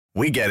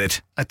We get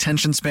it.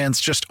 Attention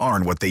spans just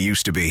aren't what they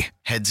used to be.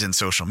 Heads in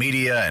social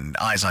media and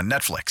eyes on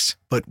Netflix.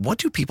 But what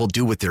do people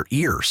do with their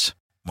ears?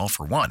 Well,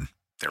 for one,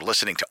 they're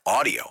listening to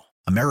audio.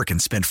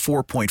 Americans spend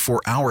 4.4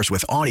 hours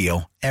with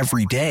audio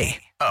every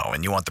day. Oh,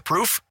 and you want the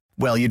proof?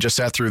 Well, you just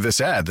sat through this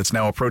ad that's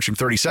now approaching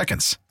 30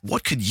 seconds.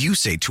 What could you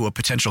say to a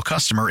potential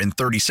customer in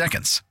 30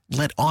 seconds?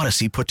 Let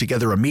Odyssey put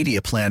together a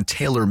media plan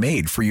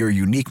tailor-made for your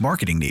unique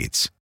marketing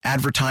needs.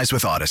 Advertise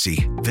with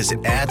Odyssey.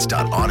 Visit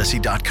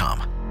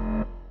ads.odyssey.com.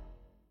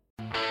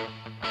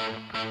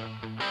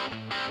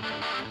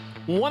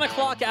 1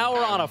 o'clock hour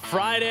on a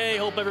Friday.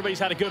 Hope everybody's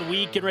had a good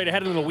week. Getting ready to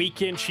head into the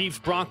weekend. Chiefs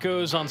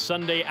Broncos on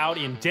Sunday out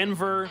in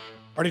Denver.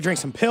 Already drank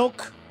some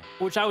Pilk.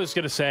 Which I was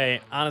going to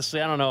say,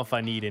 honestly, I don't know if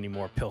I need any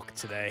more Pilk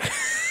today.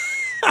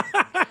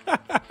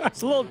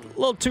 It's a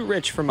little too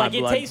rich for my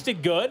blood. It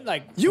tasted good.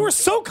 You were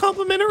so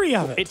complimentary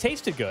of it. It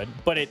tasted good,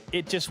 but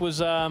it just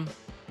was, I've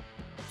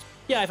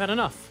had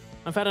enough.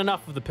 I've had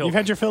enough of the Pilk. You've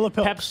had your fill of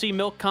Pilk. Pepsi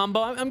milk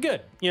combo. I'm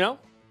good,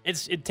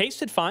 It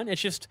tasted fine.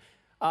 It's just,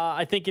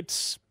 I think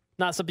it's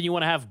not something you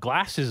want to have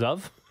glasses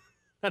of.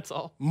 That's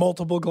all.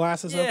 Multiple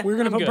glasses of. We're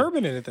going to put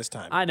bourbon in it this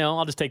time. I know.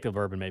 I'll just take the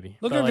bourbon maybe.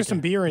 Look, there's some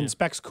beer in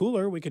Specs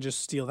Cooler. We could just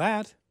steal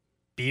that.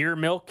 Beer,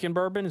 milk, and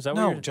bourbon? Is that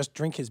what No, you're... just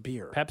drink his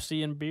beer.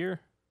 Pepsi and beer?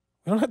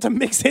 We don't have to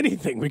mix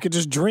anything. We could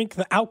just drink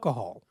the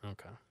alcohol.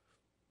 Okay.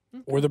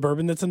 Or the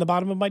bourbon that's in the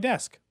bottom of my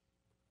desk.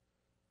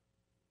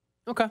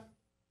 Okay.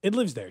 It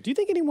lives there. Do you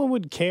think anyone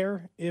would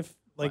care if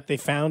they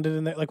found it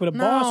in there? Would a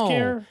boss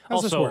care?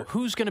 How's this work?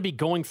 Who's going to be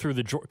going through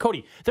the drawer?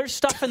 Cody, there's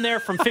stuff in there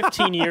from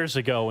 15 years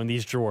ago in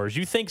these drawers.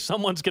 You think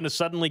someone's going to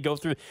suddenly go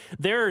through?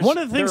 One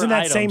of the things in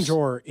that same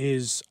drawer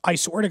is, I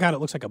swear to God,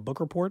 it looks like a book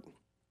report.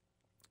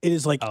 It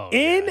is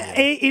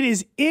it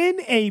is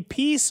in a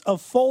piece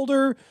of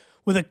folder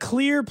with a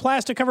clear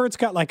plastic cover. It's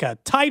got a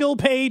title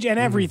page and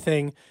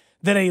everything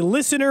that a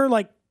listener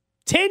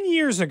 10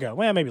 years ago,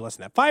 well, maybe less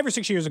than that, 5 or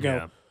 6 years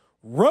ago,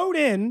 wrote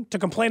in to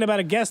complain about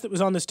a guest that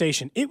was on the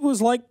station. It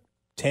was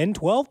 10,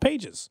 12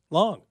 pages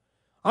long.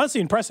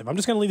 Honestly impressive. I'm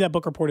just going to leave that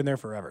book report in there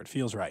forever. It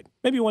feels right.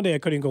 Maybe one day I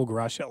couldn't go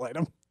garage sale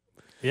item.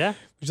 Yeah?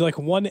 Which is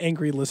one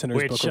angry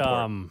listener's book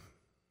report.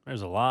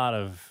 There's a lot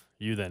of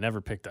you that never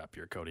picked up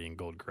your Cody and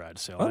Gold garage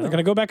sale. Well, they're going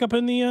to go back up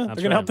in the, they're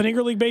going to help the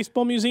Negro League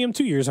Baseball Museum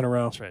 2 years in a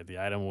row. That's right. The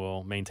item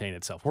will maintain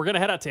itself. We're going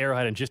to head out to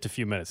Arrowhead in just a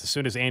few minutes. As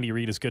soon as Andy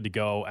Reid is good to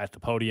go at the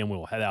podium, we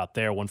will head out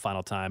there one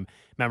final time.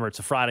 Remember, it's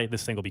a Friday.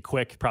 This thing will be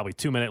quick, probably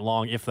 2-minute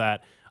long, if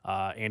that.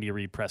 Andy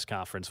Reid press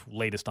conference,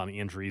 latest on the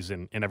injuries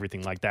and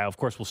everything like that. Of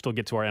course, we'll still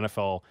get to our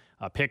NFL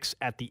picks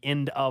at the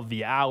end of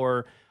the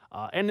hour.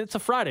 And it's a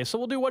Friday, so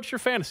we'll do What's Your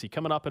Fantasy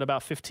coming up in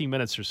about 15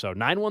 minutes or so.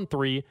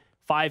 913-586-7610.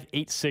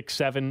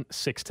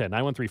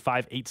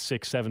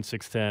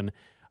 913-586-7610.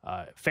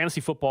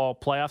 Fantasy football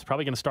playoffs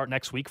probably going to start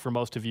next week for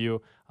most of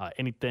you.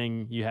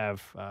 Anything you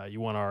have you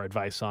want our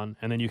advice on,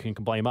 and then you can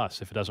blame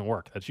us if it doesn't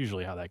work. That's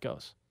usually how that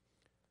goes.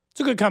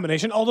 It's a good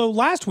combination. Although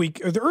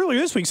earlier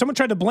this week, someone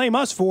tried to blame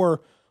us for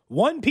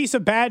one piece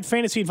of bad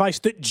fantasy advice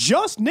that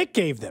just Nick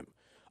gave them.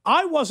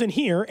 I wasn't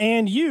here,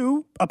 and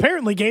you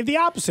apparently gave the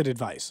opposite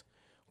advice,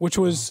 which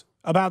was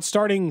about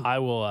starting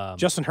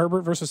Justin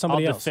Herbert versus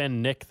somebody else. I'll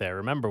defend Nick there.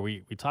 Remember,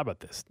 we talked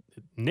about this.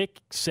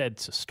 Nick said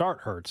to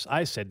start Hurts.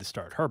 I said to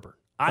start Herbert.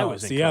 I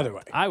was the other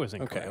way. I was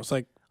incorrect. Okay, I was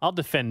like, I'll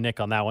defend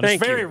Nick on that one.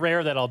 Thank It's very you.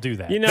 rare that I'll do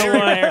that. You know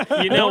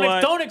what? You know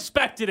what? Don't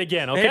expect it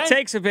again, okay? It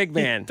takes a big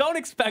man. Don't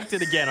expect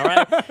it again, all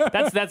right?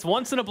 That's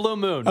once in a blue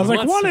moon. I was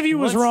like, one of you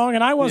was wrong,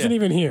 and I wasn't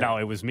even here. No,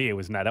 it was me. It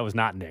was not. That was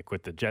not Nick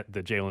with the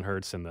Jalen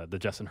Hurts and the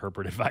Justin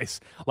Herbert advice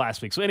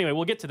last week. So anyway,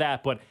 we'll get to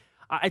that. But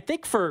I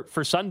think for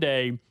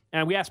Sunday,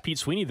 and we asked Pete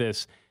Sweeney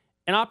this,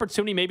 an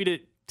opportunity maybe to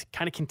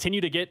kind of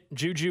continue to get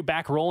Juju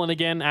back rolling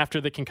again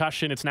after the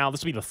concussion. This will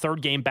be the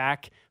third game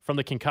back from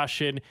the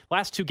concussion.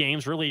 Last 2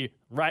 games, really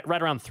right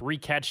around 3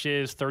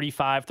 catches,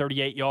 35,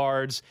 38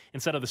 yards.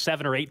 Instead of the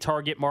 7 or 8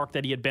 target mark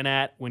that he had been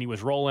at when he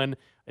was rolling,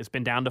 it's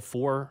been down to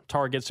 4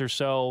 targets or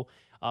so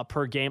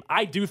per game.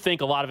 I do think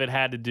a lot of it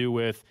had to do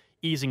with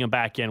easing him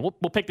back in.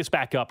 We'll pick this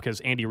back up because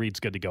Andy Reid's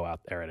good to go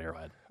out there at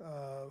Arrowhead.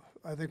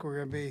 I think we're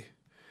going to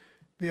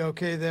be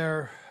okay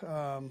there.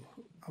 I'm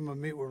going to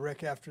meet with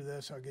Rick after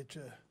this.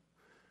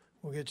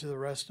 We'll get you the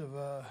rest of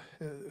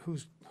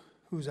who's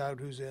out,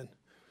 who's in.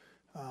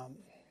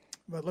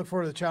 But look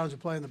forward to the challenge of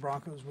playing the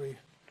Broncos. We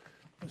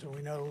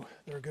know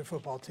they're a good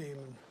football team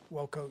and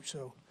well coached.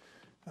 So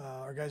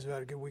our guys have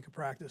had a good week of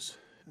practice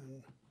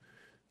and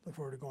look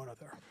forward to going out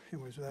there.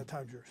 Anyways, with that,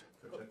 time's yours.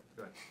 Coach,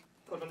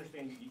 I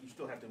understand you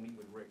still have to meet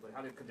with Rick, but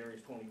how did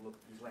Kadarius Toney look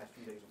these last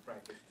few days of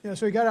practice? Yeah,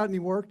 so he got out and he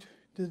worked.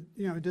 Did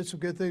some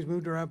good things,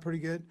 moved around pretty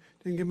good.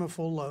 Didn't give him a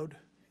full load,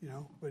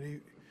 but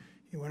he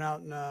went out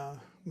and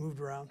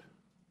moved around.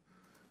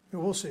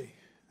 We'll see.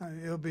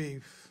 It'll be,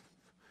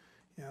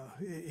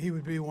 he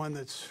would be one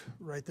that's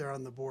right there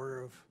on the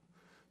border of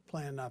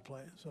playing, not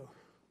playing. So.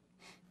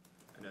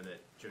 I know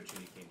that Joe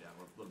Tooney came down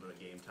with a little bit of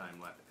game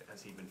time.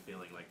 Has he been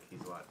feeling like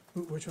he's a lot?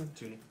 Which one?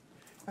 Tooney.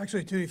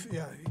 Actually, Tooney,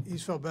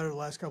 he's felt better the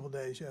last couple of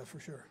days. Yeah,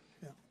 for sure.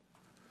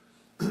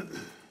 Yeah.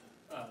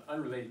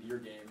 Unrelated to your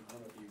game, I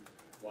don't know if you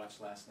watched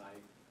last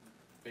night.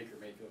 Baker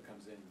Mayfield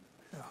comes in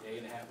day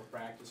and a half of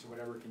practice or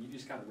whatever. Can you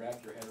just kind of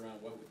wrap your head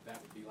around what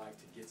that would be like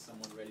to get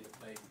someone ready to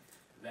play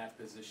that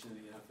position in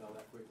the NFL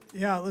that quickly?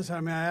 Yeah, listen,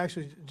 I mean, I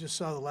actually just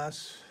saw the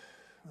last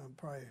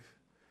probably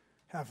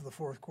half of the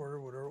fourth quarter,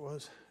 whatever it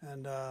was,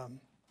 and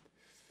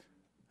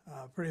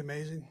pretty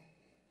amazing.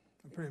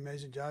 A pretty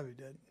amazing job he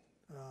did.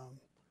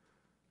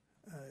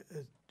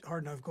 It's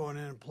hard enough going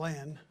in and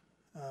playing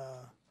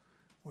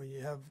when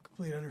you have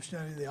complete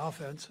understanding of the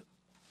offense,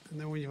 and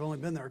then when you've only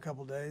been there a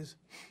couple days,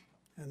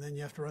 and then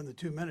you have to run the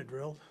 2-minute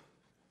drill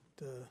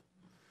to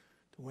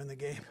win the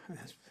game.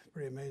 That's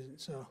pretty amazing.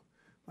 So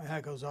my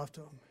hat goes off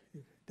to him.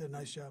 He did a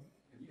nice job.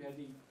 Have you had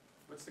any?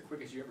 What's the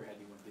quickest you ever had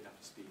anyone get up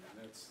to speed?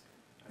 I know it's.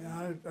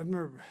 I've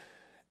never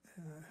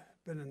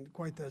been in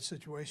quite that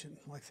situation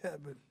like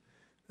that, but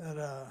that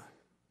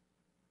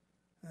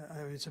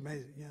I mean, it's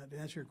amazing. Yeah, to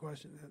answer your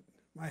question,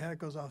 my hat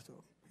goes off to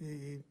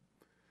him.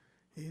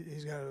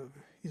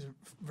 He's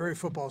very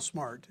football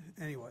smart,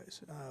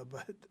 anyways.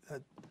 But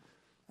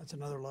that's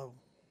another level.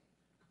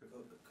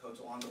 Coach,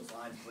 along those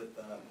lines, with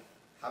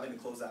having to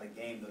close out a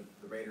game,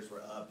 the Raiders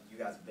were up. You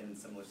guys have been in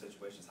similar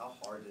situations. How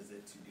hard is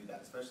it to do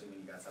that, especially when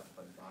you guys have to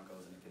play the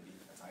Broncos and it could be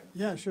a tight one?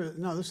 Yeah, sure.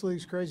 No, this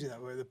league's crazy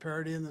that way. The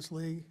parity in this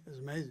league is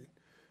amazing.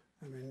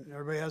 I mean,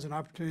 everybody has an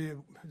opportunity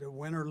to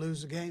win or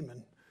lose the game,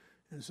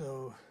 and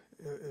so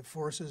it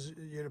forces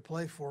you to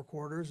play 4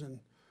 quarters, and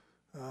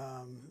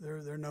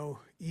there are no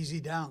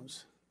easy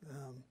downs.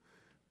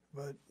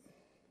 But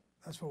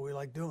that's what we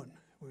like doing.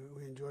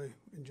 We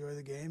enjoy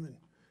the game and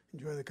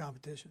enjoy the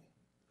competition.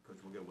 Coach,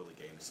 we'll get Willie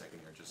Gay in a second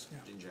here. Just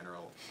in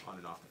general, on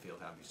and off the field,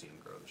 how have you seen him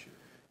grow this year?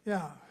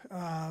 Yeah,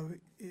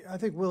 I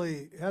think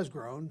Willie has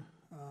grown.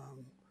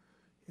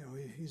 You know,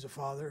 he's a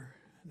father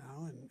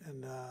now,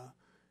 and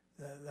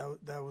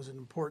that was an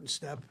important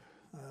step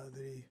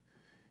that he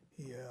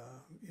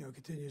you know,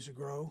 continues to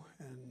grow,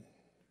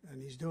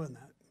 and he's doing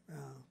that.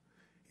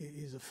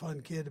 He's a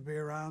fun kid to be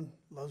around,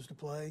 loves to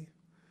play,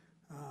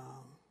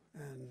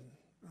 and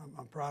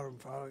I'm proud of him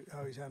for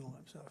how he's handling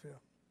himself. Yeah.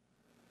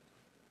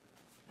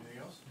 Anything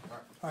else?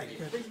 All right,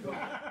 good.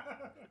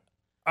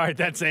 All right,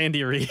 that's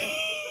Andy Reid.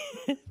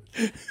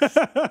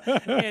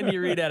 Andy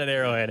Reid out at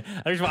Arrowhead.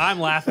 The reason why I'm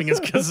laughing is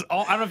because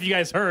I don't know if you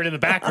guys heard in the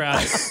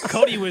background,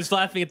 Cody was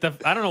laughing at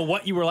I don't know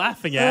what you were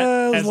laughing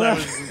at as I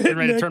was getting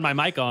ready to turn my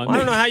mic on. I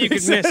don't know how you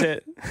could miss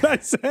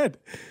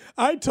it.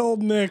 I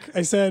told Nick,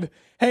 I said,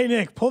 hey,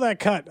 Nick, pull that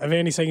cut of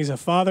Andy saying he's a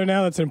father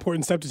now. That's an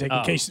important step to take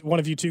in case one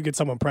of you two gets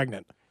someone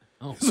pregnant.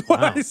 Oh,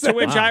 wow. To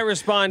which I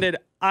responded,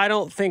 I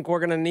don't think we're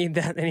going to need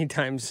that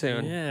anytime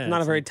soon. Yeah,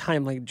 Not a very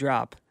timely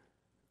drop.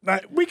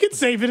 We could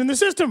save it in the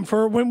system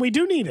for when we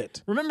do need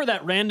it. Remember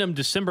that random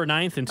December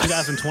 9th in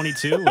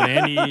 2022 when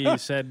Andy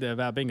said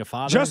about being a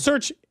father? Just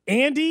search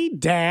Andy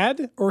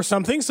Dad or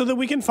something so that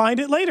we can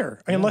find it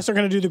later, unless they're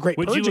going to do the Great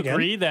Purge again. Would you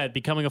agree that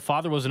becoming a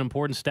father was an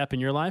important step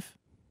in your life?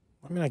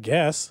 I mean, I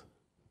guess.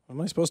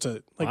 Am I supposed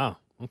to? Wow.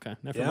 Okay,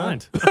 never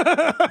mind.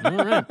 All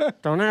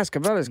right. Don't ask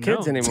about his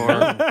kids anymore.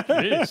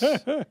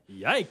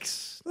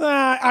 Yikes.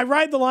 I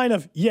ride the line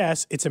of,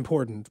 yes, it's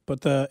important,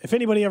 but if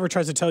anybody ever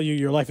tries to tell you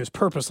your life is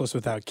purposeless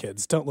without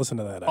kids, don't listen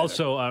to that either.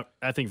 Also,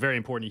 I think very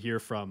important to hear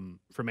from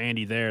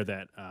Andy there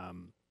that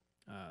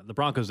the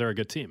Broncos, they're a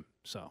good team,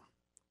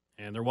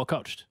 and they're well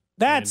coached.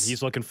 And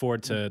he's looking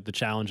forward to the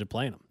challenge of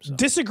playing them. So.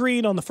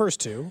 Disagreed on the first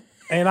two,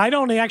 and I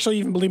don't actually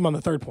even believe him on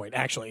the third point,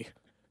 actually.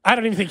 I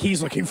don't even think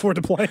he's looking forward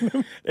to playing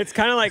them. It's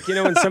kind of like,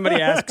 when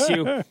somebody asks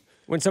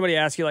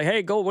you, like,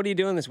 hey, Gold, what are you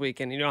doing this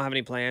weekend? You don't have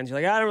any plans. You're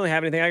like, I don't really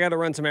have anything. I got to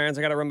run some errands.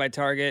 I got to run by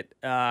Target.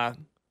 I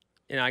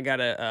got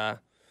to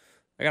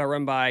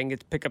run by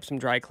and pick up some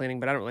dry cleaning,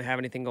 but I don't really have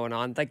anything going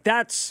on. Like,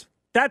 that's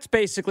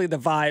basically the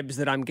vibes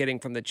that I'm getting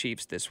from the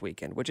Chiefs this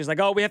weekend, which is like,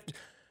 oh, do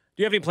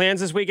you have any plans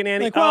this weekend,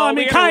 Andy? Like, well, I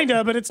mean, kind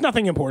of, but it's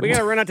nothing important. We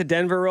got to run out to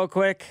Denver real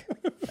quick.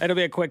 It'll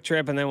be a quick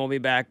trip, and then we'll be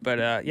back.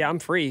 But, yeah, I'm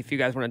free if you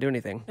guys want to do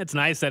anything. It's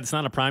nice that it's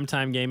not a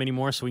primetime game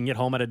anymore, so we can get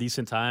home at a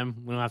decent time.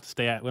 We don't have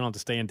to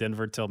stay in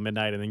Denver till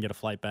midnight and then get a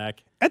flight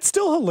back. That's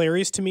still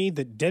hilarious to me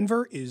that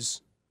Denver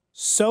is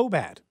so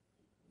bad.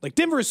 Like,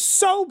 Denver is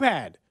so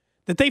bad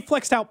that they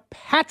flexed out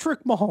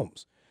Patrick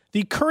Mahomes,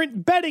 the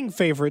current betting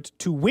favorite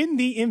to win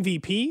the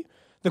MVP,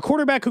 the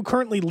quarterback who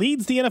currently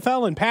leads the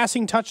NFL in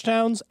passing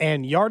touchdowns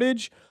and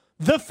yardage,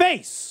 the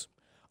face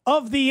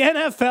of the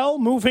NFL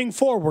moving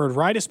forward,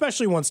 right?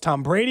 Especially once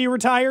Tom Brady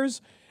retires.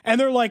 And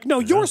they're like, no,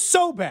 you're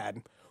so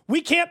bad.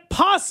 We can't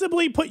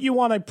possibly put you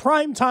on a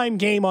primetime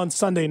game on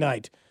Sunday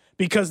night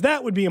because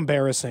that would be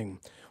embarrassing.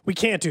 We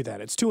can't do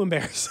that. It's too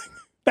embarrassing.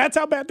 That's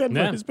how bad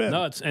Denver has been.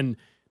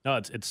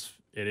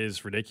 It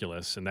is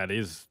ridiculous. And that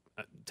is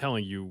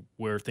telling you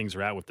where things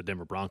are at with the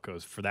Denver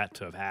Broncos for that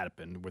to have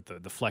happened with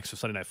the flex of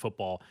Sunday Night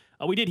Football.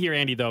 We did hear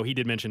Andy, though. He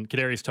did mention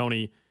Kadarius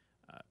Toney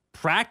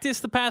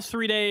practiced the past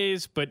 3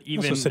 days, but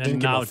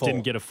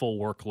didn't get a full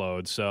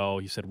workload. So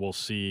he said, we'll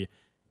see.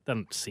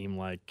 Doesn't seem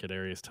like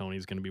Kadarius Toney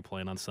is going to be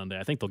playing on Sunday.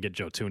 I think they'll get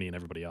Joe Thuney and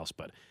everybody else,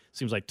 but it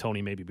seems like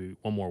Toney maybe be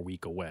one more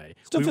week away.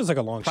 Still feels like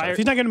a long shot. If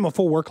he's not getting him a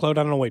full workload,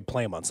 I don't know why he'd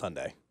play him on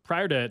Sunday.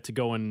 Prior to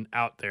going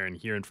out there and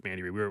hearing from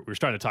Andy Reid, we were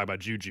starting to talk about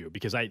Juju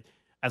because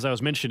as I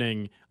was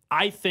mentioning,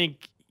 I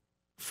think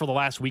for the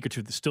last week or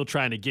two, they're still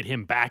trying to get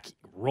him back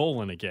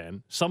rolling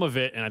again. Some of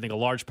it, and I think a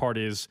large part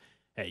is,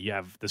 hey, you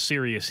have the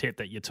serious hit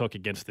that you took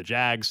against the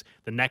Jags.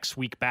 The next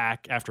week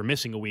back, after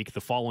missing a week,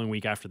 the following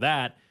week after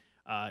that,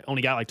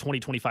 only got like 20,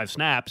 25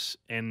 snaps,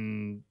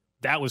 and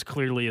that was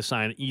clearly a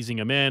sign of easing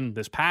him in.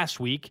 This past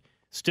week,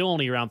 still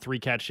only around 3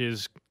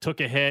 catches,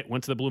 took a hit,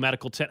 went to the Blue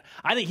Medical tent.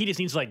 I think he just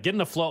needs to get in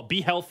the flow,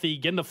 be healthy,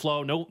 get in the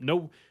flow,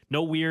 no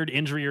weird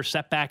injury or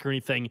setback or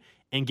anything,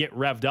 and get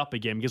revved up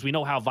again, because we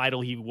know how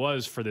vital he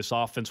was for this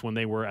offense when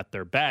they were at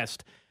their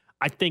best.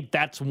 I think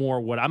that's more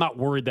what I'm not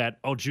worried that,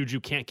 Juju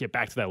can't get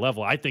back to that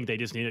level. I think they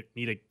just need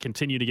to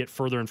continue to get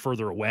further and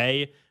further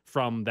away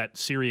from that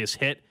serious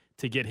hit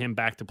to get him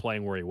back to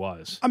playing where he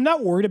was. I'm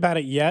not worried about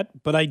it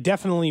yet, but I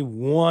definitely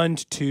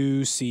want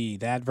to see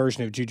that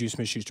version of Juju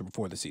Smith-Schuster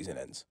before the season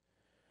ends.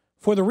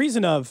 For the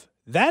reason of,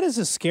 that is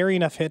a scary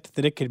enough hit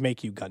that it could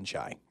make you gun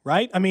shy,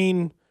 right? I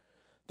mean,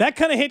 that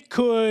kind of hit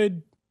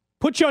could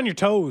put you on your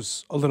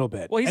toes a little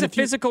bit. Well, he's a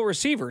physical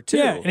receiver, too.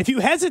 Yeah, and if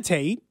you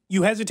hesitate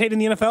in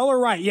the NFL, or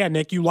right, yeah,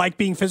 Nick, you like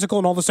being physical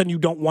and all of a sudden you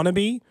don't want to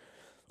be,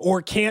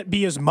 or can't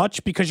be as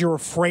much because you're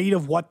afraid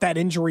of what that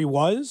injury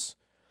was.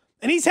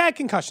 And he's had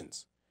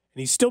concussions, and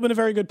he's still been a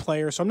very good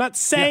player, so I'm not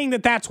saying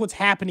that that's what's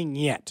happening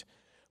yet.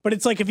 But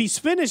it's like if he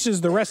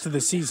finishes the rest of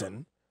the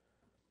season,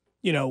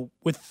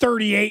 with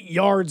 38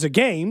 yards a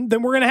game,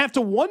 then we're going to have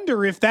to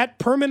wonder if that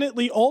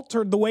permanently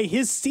altered the way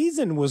his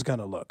season was going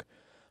to look.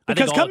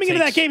 Because coming into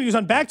that game, he was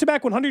on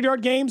back-to-back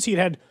 100-yard games. He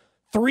had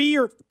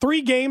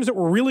three games that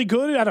were really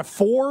good out of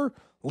 4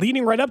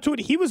 leading right up to it.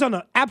 He was on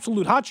an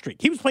absolute hot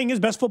streak. He was playing his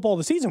best football of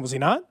the season, was he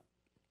not?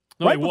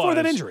 No, right before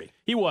that injury.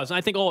 He was. And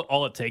I think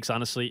all it takes,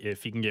 honestly,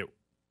 if he can get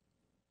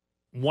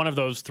one of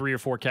those 3 or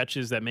 4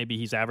 catches that maybe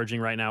he's averaging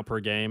right now per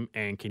game,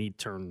 and can he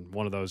turn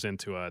one of those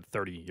into a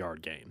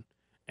 30-yard gain?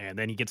 And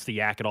then he gets the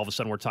yak, and all of a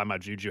sudden we're talking about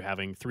Juju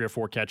having 3 or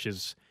 4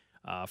 catches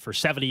for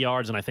 70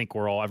 yards, and I think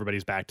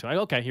everybody's back to,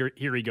 okay,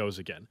 here he goes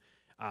again.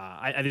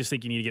 I just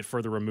think you need to get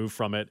further removed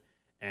from it,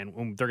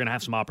 and they're going to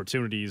have some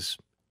opportunities,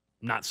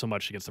 not so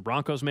much against the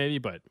Broncos maybe,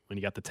 but when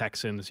you got the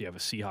Texans, you have a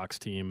Seahawks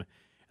team,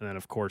 and then,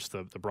 of course,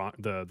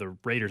 the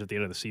Raiders at the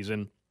end of the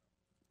season.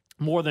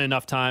 More than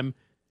enough time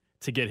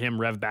to get him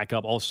revved back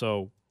up.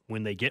 Also,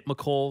 when they get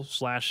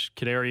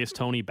McColl/Kadarius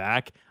Toney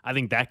back, I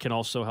think that can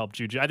also help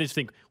Juju. I just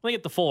think when they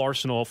get the full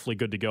arsenal, hopefully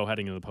good to go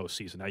heading into the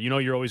postseason. Now,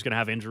 you're always going to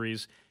have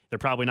injuries. They're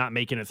probably not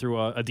making it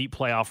through a deep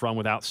playoff run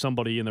without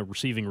somebody in the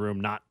receiving room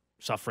not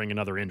suffering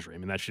another injury. I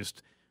mean, that's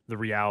just the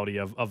reality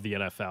of the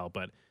NFL.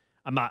 But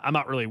I'm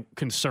not really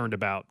concerned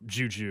about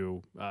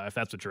Juju, if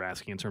that's what you're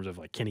asking, in terms of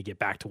can he get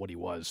back to what he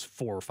was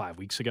 4 or 5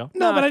 weeks ago?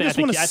 No, but I just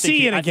want to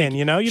see it again.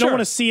 You don't want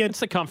to see it.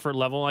 It's the comfort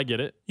level. I get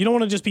it. You don't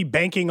want to just be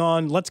banking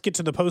on let's get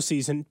to the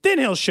postseason, then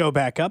he'll show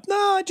back up.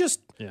 No,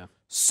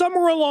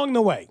 somewhere along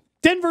the way.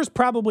 Denver's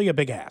probably a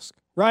big ask,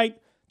 right?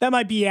 That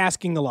might be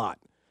asking a lot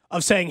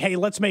of saying, hey,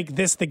 let's make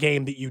this the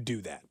game that you do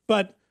that.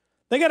 But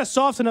they got a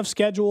soft enough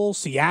schedule.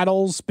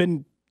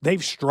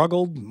 They've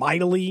struggled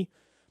mightily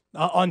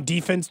on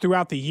defense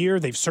throughout the year.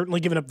 They've certainly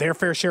given up their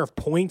fair share of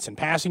points and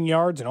passing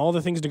yards and all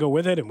the things to go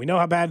with it. And we know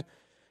how bad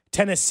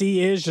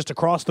Tennessee is just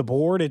across the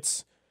board.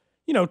 It's,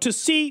 to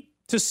see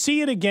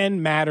it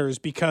again matters,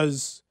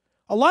 because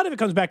a lot of it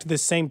comes back to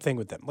this same thing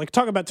with them. Like,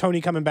 talk about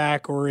Toney coming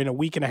back, or in a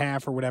week and a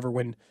half or whatever,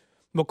 when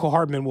Mecole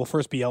Hardman will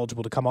first be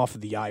eligible to come off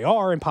of the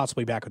IR and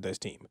possibly back with this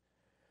team.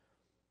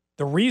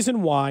 The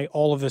reason why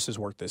all of this has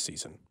worked this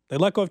season, they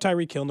let go of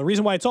Tyreek Hill, and the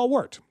reason why it's all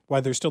worked, why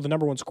they're still the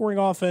number 1 scoring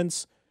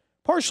offense,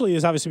 partially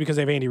is obviously because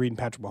they have Andy Reid and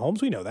Patrick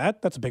Mahomes. We know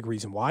that. That's a big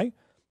reason why.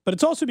 But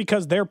it's also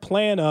because their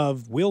plan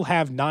of we'll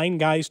have 9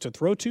 guys to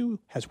throw to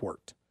has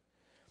worked.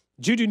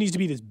 Juju needs to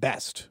be his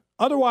best.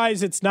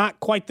 Otherwise, it's not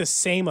quite the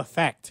same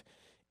effect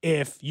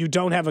if you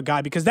don't have a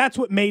guy, because that's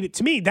what made it,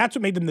 to me, that's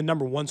what made them the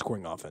number 1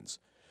 scoring offense.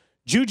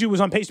 Juju was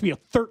on pace to be a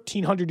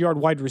 1,300-yard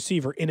wide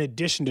receiver in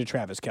addition to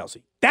Travis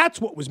Kelce. That's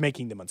what was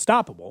making them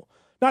unstoppable,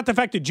 not the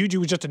fact that Juju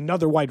was just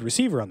another wide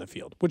receiver on the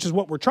field, which is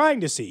what we're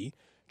trying to see,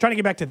 trying to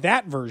get back to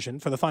that version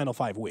for the final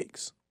 5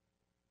 weeks.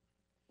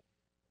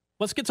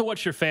 Let's get to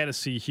what's your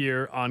fantasy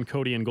here on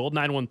Cody and Gold.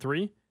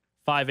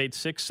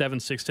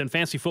 913-586-7610.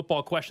 Fantasy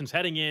football questions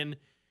heading in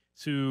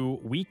to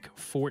week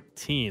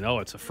 14. Oh,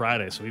 it's a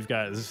Friday, so we've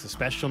got, is this a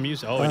special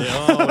music? Oh, it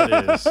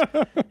is. It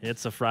is.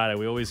 It's a Friday.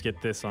 We always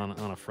get this on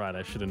a Friday.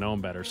 I should have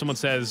known better. Someone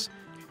says,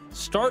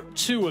 start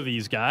 2 of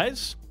these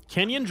guys.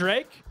 Kenyon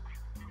Drake,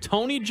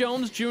 Tony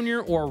Jones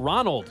Jr., or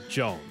Ronald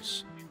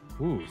Jones.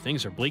 Ooh,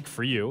 things are bleak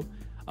for you.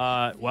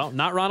 Well,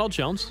 not Ronald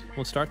Jones.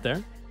 We'll start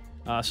there.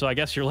 So I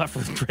guess you're left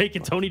with Drake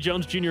and Tony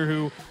Jones Jr.,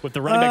 who, with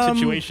the running back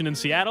situation in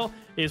Seattle,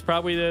 is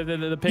probably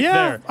the pick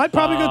there. Yeah, I'd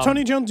probably go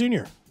Tony Jones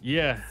Jr.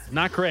 Yeah,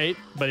 not great,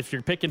 but if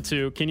you're picking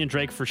 2, Kenyon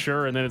Drake for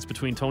sure, and then it's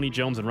between Tony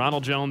Jones and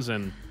Ronald Jones,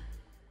 and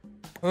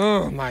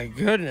oh my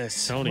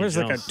goodness, Tony Jones.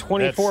 Like a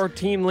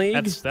 24-team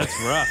league? That's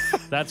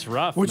rough. That's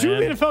rough. Would you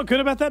have felt good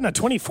about that in a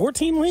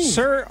 24-team league?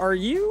 Sir, are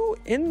you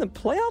in the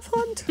playoff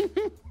hunt?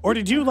 Or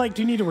do you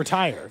need to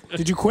retire?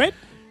 Did you quit?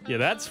 Yeah,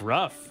 that's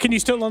rough. Can you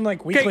still on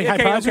weekly high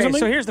fives or something?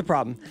 So here's the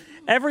problem.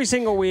 Every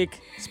single week,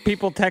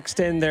 people text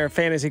in their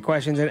fantasy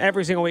questions, and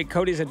every single week,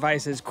 Cody's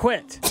advice is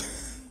quit.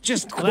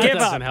 Just Well, that give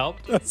doesn't up.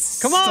 help.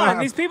 Come on,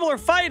 these people are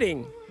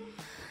fighting.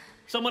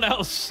 Someone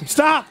else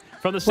Stop.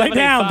 from the Lay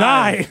down. 785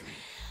 Die.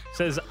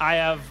 says, I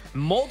have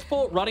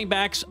multiple running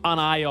backs on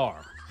IR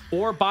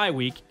or bye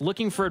week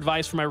looking for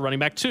advice for my running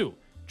back 2.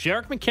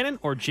 Jerick McKinnon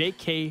or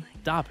J.K.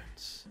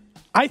 Dobbins?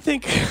 I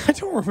think I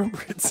don't remember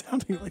it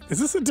sounding like. Is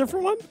this a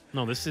different one?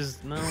 No, this is.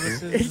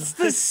 It's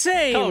the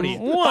same Cody,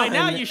 one by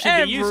now you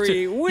should be used every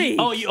to. week.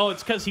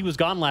 It's because he was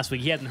gone last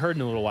week. He hadn't heard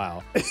in a little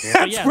while.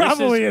 That's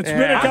probably. It's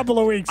been a couple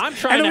of weeks. I'm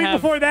trying and the to week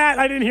have. before that,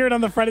 I didn't hear it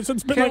on the Friday, so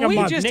it's been Can like a we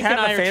month. just Nick have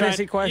and I a are fantasy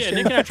trying, question?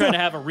 Yeah, Nick and I are trying to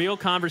have a real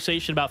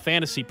conversation about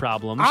fantasy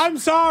problems. I'm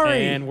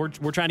sorry. And we're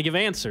trying to give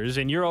answers,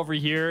 and you're over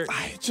here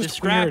It's just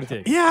distracted.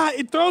 weird. Yeah,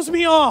 it throws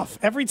me off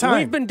every time.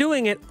 We've been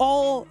doing it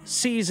all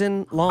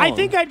season long. I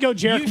think I'd go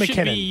Jerick You McKinnon.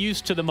 should be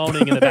used to the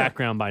moaning in the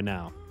background by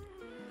now.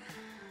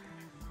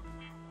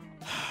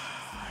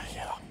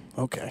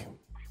 Okay.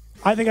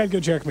 I think I'd go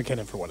Jerick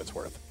McKinnon for what it's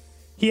worth.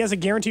 He has a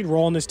guaranteed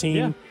role in this team.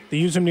 Yeah. They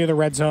use him near the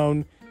red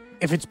zone.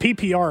 If it's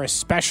PPR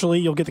especially,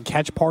 you'll get the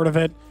catch part of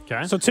it.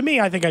 Okay. So to me,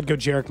 I think I'd go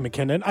Jerick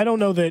McKinnon. I don't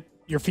know that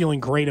you're feeling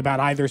great about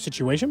either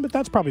situation, but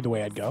that's probably the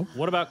way I'd go.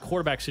 What about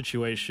quarterback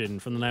situation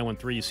from the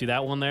 913? You see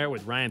that one there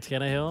with Ryan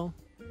Tannehill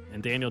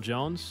and Daniel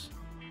Jones?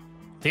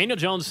 Daniel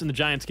Jones and the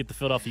Giants get the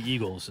Philadelphia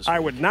Eagles this I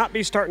week. would not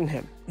be starting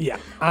him. Yeah,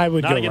 I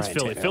would Not go against Ryan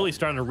Philly. Tannehill. Philly's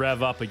starting to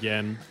rev up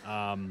again.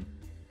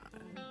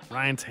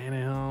 Ryan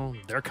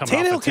Tannehill, they're coming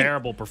off a Tannehill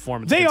terrible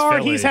performance. They against are.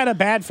 Philly, He's had a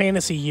bad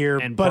fantasy year,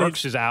 and but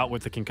Burks is out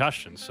with the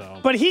concussion. So,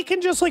 but he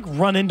can just like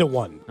run into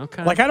one.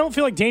 Okay. Like I don't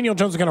feel like Daniel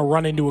Jones is going to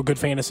run into a good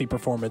fantasy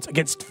performance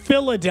against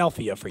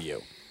Philadelphia for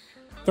you.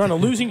 They're on a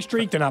losing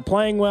streak. They're not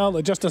playing well.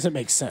 It just doesn't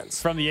make sense.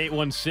 from the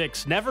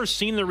 816, never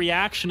seen the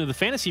reaction to the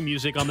fantasy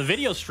music on the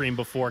video stream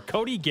before.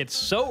 Cody gets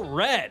so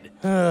red.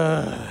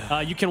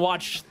 You can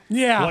watch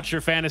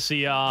your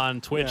fantasy on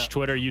Twitch,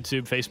 Twitter,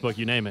 YouTube, Facebook,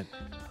 you name it.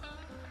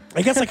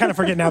 I guess I kind of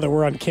forget now that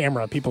we're on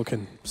camera. People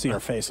can see our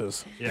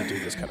faces. Yeah, do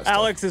this kind of stuff.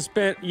 Alex has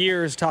spent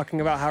years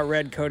talking about how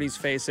red Cody's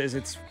face is.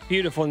 It's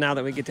beautiful now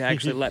that we get to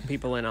actually let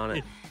people in on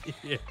it.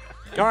 Yeah.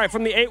 All right,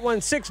 from the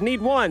 816, need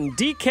one.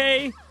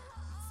 DK,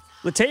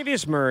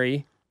 Latavius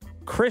Murray,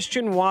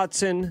 Christian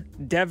Watson,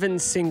 Devin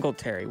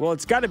Singletary. Well,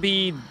 it's got to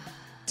be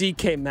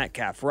DK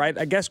Metcalf, right?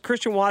 I guess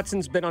Christian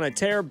Watson's been on a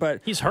tear,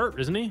 but He's hurt,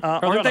 isn't he?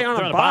 aren't they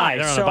on a bye?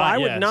 They're on a So bye, I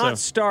would yeah, not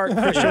so- start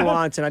Christian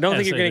Watson. I don't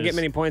think Yes, you're going it to get is.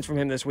 many points from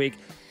him this week.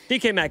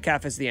 DK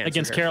Metcalf is the answer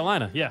Against here.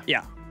 Carolina, yeah.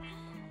 Yeah.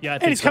 Yeah, I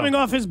think And he's so. coming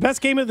off his best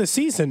game of the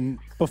season.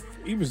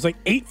 He was like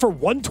 8 for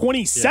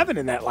 127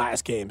 in that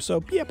last game.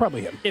 So, yeah,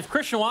 probably him. If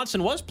Christian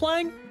Watson was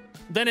playing,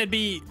 then it'd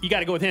be you got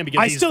to go with him because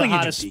I he's still the think you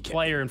do hottest DK.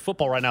 player in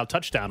football right now,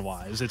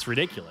 touchdown-wise. It's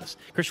ridiculous.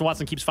 Christian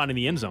Watson keeps finding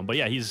the end zone, but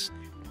yeah, he's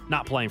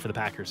not playing for the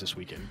Packers this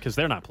weekend because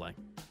they're not playing.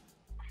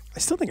 I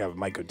still think I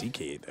might go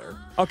DK there.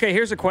 Okay,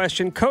 here's a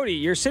question. Cody,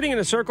 you're sitting in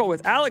a circle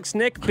with Alex,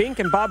 Nick, Bink,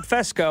 and Bob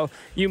Fesco.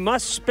 You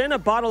must spin a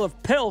bottle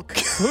of Pilk.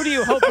 Who do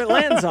you hope it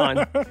lands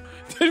on?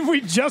 Did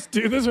we just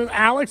do this with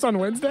Alex on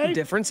Wednesday?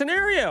 Different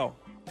scenario.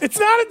 It's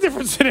not a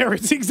different scenario.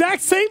 It's the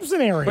exact same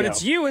scenario. But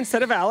it's you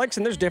instead of Alex,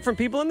 and there's different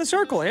people in the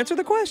circle. Answer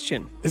the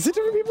question. Is it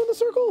different people in the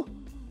circle?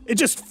 It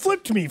just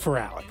flipped me for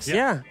Alex.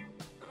 Yeah.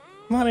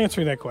 I'm not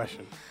answering that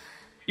question.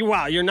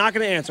 Wow, you're not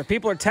going to answer.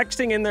 People are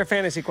texting in their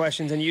fantasy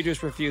questions, and you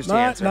just refuse to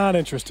answer. Not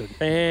interested.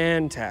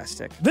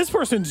 Fantastic. This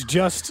person's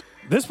just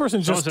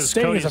Someone says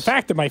stating as a Cody's-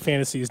 fact that my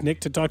fantasy is Nick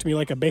to talk to me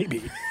like a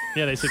baby.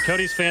 Yeah, they said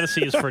Cody's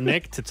fantasy is for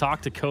Nick to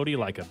talk to Cody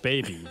like a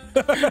baby,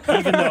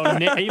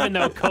 even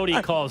though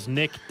Cody calls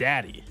Nick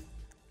daddy.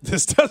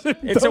 This doesn't.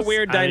 It's a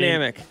weird I mean,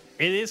 dynamic.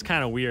 It is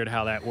kind of weird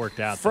how that worked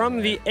out. From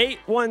though, the man.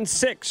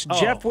 816, Oh,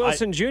 Jeff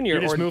Wilson Jr.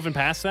 You're just or- moving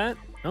past that?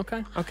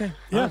 Okay. Okay.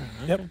 Yeah.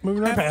 Yep.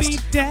 Moving right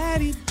past.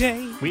 Daddy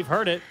Day. We've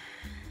heard it.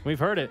 We've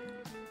heard it.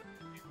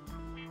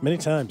 Many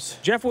times.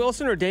 Jeff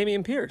Wilson or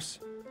Damian Pierce?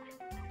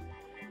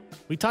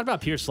 We talked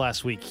about Pierce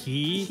last week.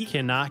 He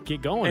cannot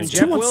get going. And again.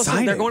 Jeff too Wilson,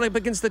 they're one-sided. going up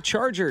against the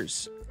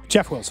Chargers.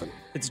 Jeff Wilson.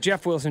 It's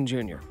Jeff Wilson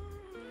Jr.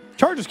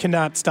 Chargers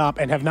cannot stop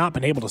and have not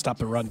been able to stop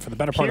the run for the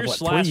better part Pierce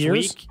of, 3 last years?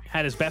 week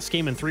had his best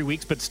game in 3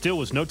 weeks, but still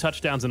was no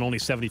touchdowns and only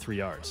 73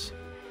 yards.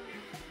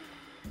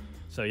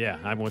 So, yeah,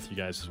 I'm with you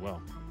guys as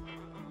well.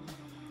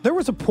 There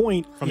was a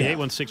point. From the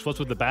 816, what's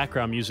with the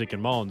background music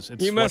and moans?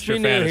 It's You what's must your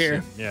be new fantasy?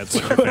 here. Yeah, it's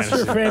what's your What's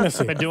your fantasy?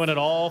 fantasy? Been doing it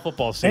all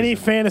football season. Any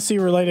fantasy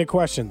related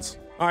questions?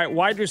 All right,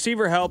 wide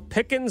receiver help.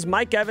 Pickens,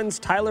 Mike Evans,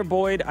 Tyler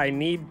Boyd. I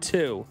need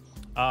two.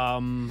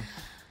 I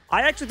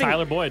actually think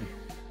Tyler Boyd.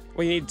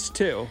 well, he needs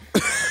two.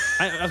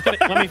 I was gonna,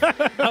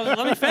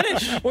 let me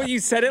finish. Well, you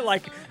said it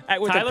like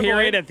with Tyler a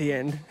period Boyd. at the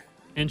end.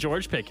 And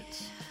George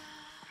Pickens.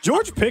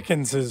 George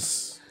Pickens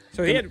is.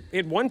 So he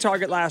had one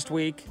target last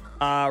week,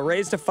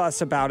 raised a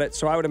fuss about it,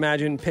 so I would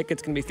imagine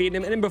Pickett's going to be feeding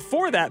him. And then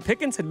before that,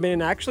 Pickens had been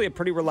actually a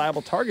pretty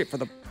reliable target for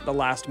the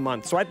last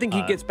month. So I think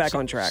he gets back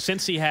on track.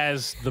 Since he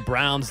has the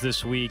Browns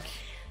this week,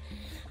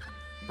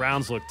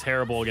 Browns look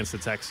terrible against the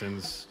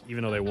Texans,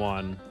 even though they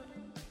won.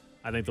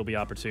 I think there'll be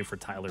opportunity for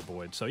Tyler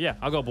Boyd. So, yeah,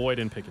 I'll go Boyd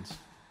and Pickens.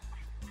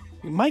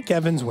 Mike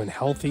Evans, when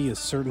healthy, is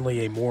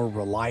certainly a more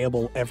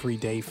reliable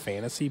everyday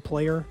fantasy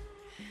player.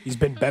 He's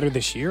been better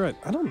this year.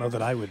 I don't know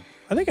that I would.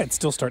 I think I'd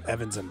still start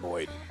Evans and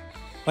Boyd.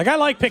 Like, I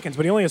like Pickens,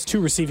 but he only has two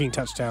receiving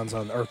touchdowns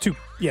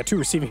two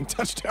receiving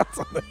touchdowns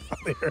on the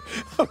year.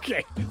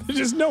 Okay, there's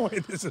just no way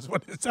this is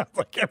what it sounds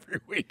like every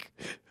week.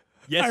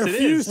 Yes, I it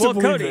refuse is. to Well,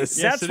 believe Cody, this.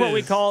 that's what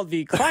we call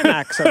the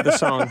climax of the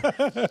song.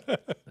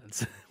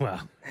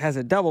 Well, Has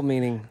a double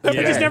meaning. Have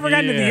we just never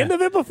gotten to the end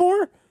of it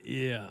before?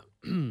 yeah.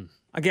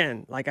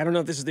 Again, like, I don't know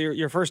if this is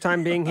your first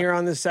time being here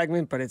on this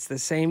segment, but it's the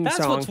same That's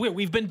song. what's weird.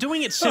 We've been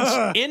doing it since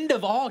end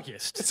of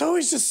August. It's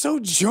always just so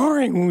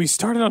jarring when we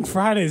started on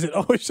Fridays. It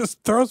always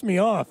just throws me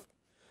off.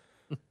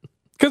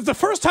 Because the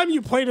first time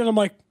you played it, I'm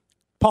like,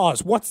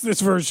 pause. What's this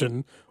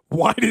version?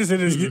 Why does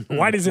it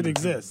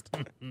exist?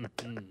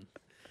 And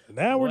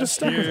now we're just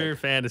stuck with Your it.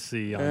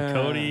 fantasy on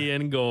Cody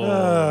and Gold.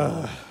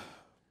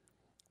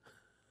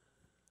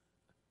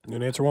 You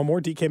gonna answer one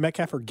more? DK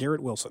Metcalf or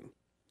Garrett Wilson?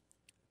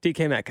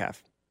 DK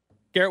Metcalf.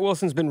 Garrett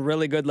Wilson's been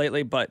really good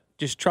lately, but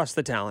just trust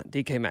the talent.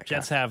 DK Metcalf.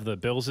 Jets have the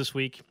Bills this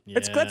week.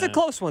 That's a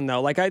close one,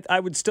 though. Like, I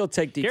would still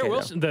take DK. Garrett though.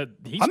 Wilson.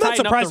 He's I'm not tightened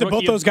up surprised the that both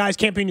rookie those guys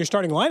can't be in your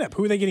starting lineup.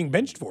 Who are they getting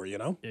benched for, you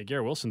know? Yeah,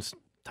 Garrett Wilson's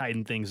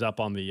tightened things up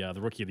on the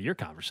Rookie of the Year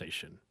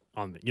conversation.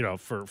 For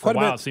Quite a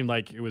a while, bit. it seemed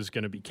like it was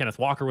going to be Kenneth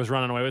Walker was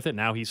running away with it.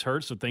 Now he's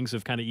hurt, so things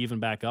have kind of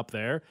evened back up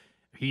there.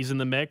 He's in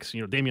the mix.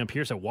 Damian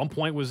Pierce at one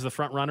point was the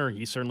front runner.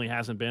 He certainly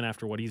hasn't been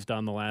after what he's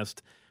done the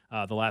last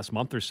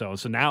month or so.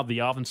 So now the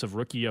offensive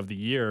Rookie of the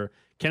Year,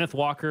 Kenneth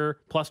Walker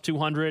plus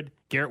 200,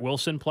 Garrett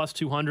Wilson plus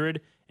 200,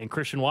 and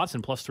Christian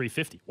Watson plus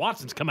 350.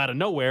 Watson's come out of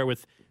nowhere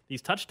with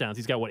these touchdowns.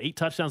 He's got, 8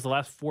 touchdowns the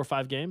last 4 or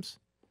 5 games?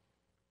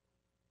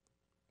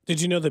 Did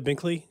you know that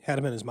Binkley had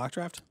him in his mock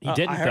draft? He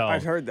didn't, though.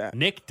 I've heard that.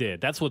 Nick did.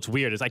 That's what's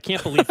weird is I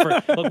can't believe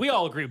look, we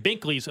all agree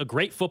Binkley's a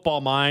great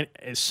football mind,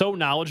 is so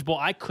knowledgeable.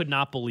 I could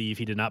not believe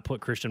he did not put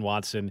Christian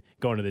Watson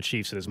going to the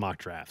Chiefs in his mock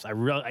drafts.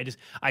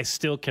 I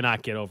still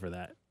cannot get over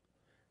that.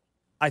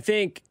 I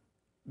think,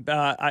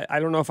 I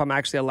don't know if I'm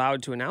actually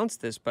allowed to announce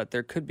this, but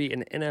there could be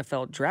an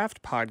NFL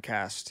draft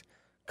podcast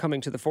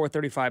coming to the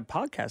 435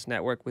 Podcast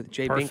Network with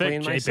Jay Perfect. Binkley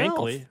and Jay myself.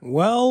 Binkley.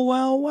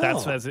 Well.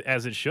 That's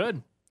as it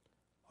should.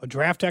 A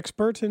draft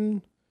expert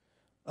and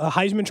a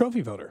Heisman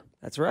Trophy voter.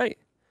 That's right.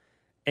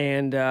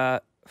 And I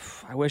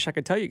wish I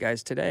could tell you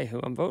guys today who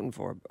I'm voting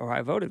for or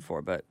I voted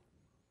for, but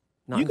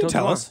not You can until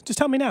tell tomorrow. us. Just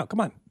tell me now.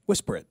 Come on.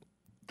 Whisper it.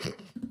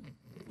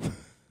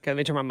 Okay, let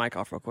me turn my mic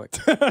off real quick.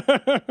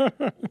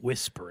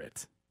 Whisper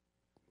it.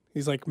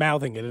 He's like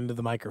mouthing it into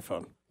the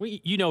microphone.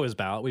 You know his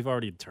ballot. We've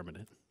already determined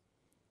it.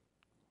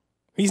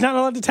 He's not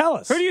allowed to tell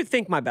us. Who do you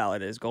think my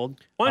ballot is, Gold?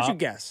 Why don't you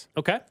guess?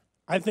 Okay.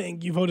 I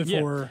think you voted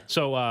for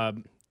So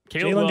Caleb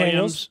Jalen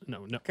Williams. Daniels?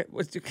 No. Okay,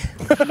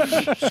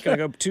 just gonna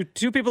go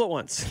two people at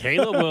once.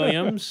 Caleb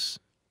Williams,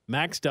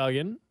 Max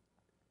Duggan,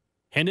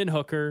 Hendon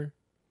Hooker,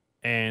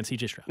 and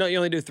C.J. Stroud. No, you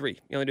only do three.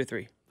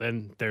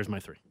 Then there's my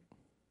 3.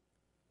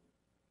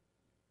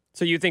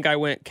 So you think I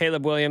went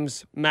Caleb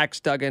Williams, Max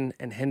Duggan,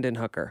 and Hendon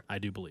Hooker? I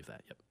do believe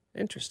that. Yep.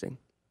 Interesting.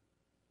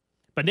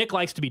 But Nick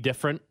likes to be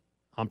different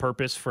on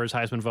purpose for his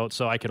Heisman vote,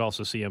 so I could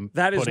also see him.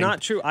 That is not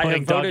true. I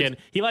have voted. Duggan.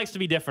 He likes to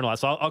be different a lot,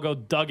 so I'll go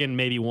Duggan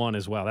maybe 1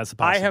 as well. That's a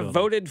I possibility. have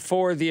voted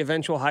for the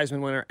eventual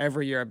Heisman winner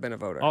every year I've been a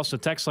voter. Also,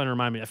 text line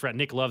remind me. I forgot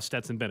Nick loves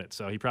Stetson Bennett,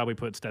 so he probably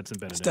put Stetson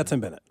Bennett. Stetson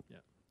Bennett.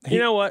 You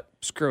know what?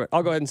 Screw it.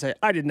 I'll go ahead and say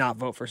I did not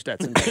vote for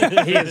Stetson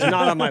Bennett. He is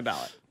not on my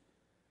ballot.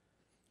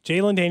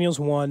 Jalen Daniels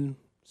 1,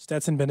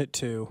 Stetson Bennett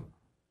 2.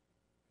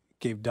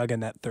 Gave Duggan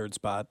that 3rd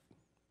spot.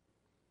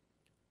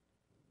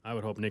 I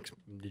would hope Nick's.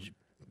 Did you?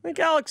 I think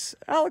Alex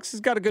has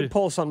got a good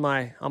pulse on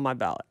my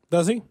ballot.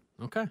 Does he?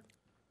 Okay.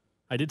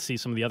 I did see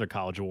some of the other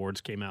college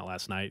awards came out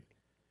last night.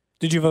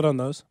 Did you vote on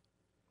those?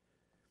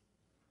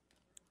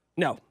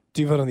 No.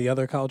 Do you vote on the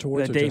other college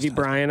awards? The or Davy just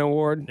Bryan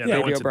Award. Yeah,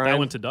 Davy that O'Brien.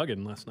 went to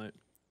Duggan last night.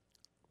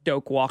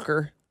 Doak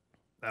Walker.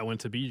 That went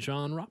to B.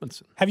 John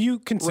Robinson. Have you Ray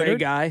considered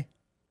Guy.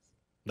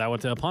 That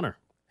went to a punter.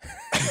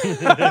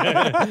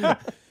 the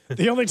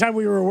only time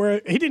we were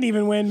aware he didn't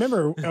even win?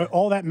 Remember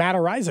all that Matt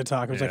Ariza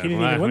talk? It was like he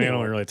didn't even win. We the don't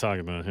award. really talk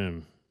about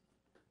him.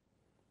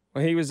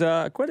 Well, he was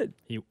acquitted.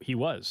 He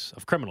was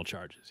of criminal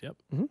charges. Yep.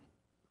 Mm-hmm.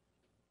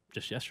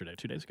 Just yesterday,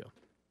 2 days ago.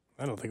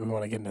 I don't think we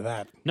want to get into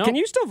that. No. Can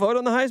you still vote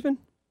on the Heisman?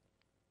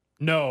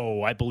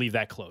 No, I believe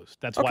that closed.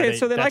 That's why. Okay,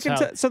 so then I can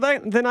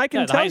then I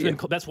can the tell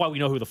Heisman, you. that's why we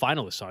know who the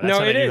finalists are. That's No,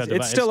 how it they do is. that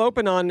It's still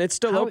open on. It's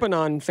still How- open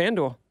on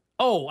FanDuel.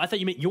 Oh, I thought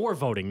you meant your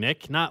voting,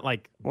 Nick, not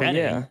like Well,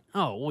 betting. yeah.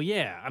 Oh, well,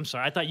 yeah. I'm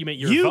sorry. I thought you meant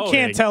your You voting.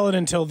 can't tell it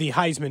until the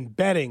Heisman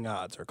betting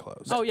odds are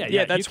closed. Oh, yeah.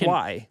 Yeah, you that's can-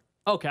 why.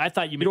 Okay, I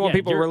thought you You meant. don't want yeah,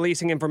 people you're-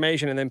 releasing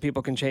information and then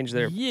people can change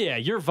their. Yeah,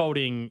 you're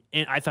voting.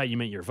 And I thought you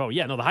meant your vote.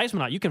 Yeah, no, the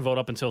Heisman, you can vote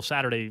up until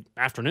Saturday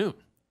afternoon.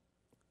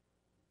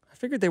 I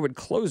figured they would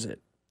close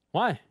it.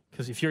 Why?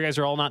 Because if you guys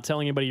are all not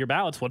telling anybody your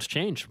ballots, what's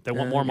changed? They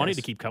want I more money guess.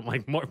 to keep coming,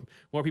 like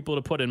more people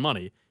to put in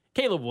money.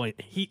 Caleb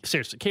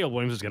Williams, Caleb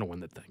Williams is going to win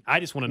the thing. I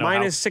just want to know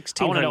Minus I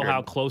want to know 1,600.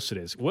 how close it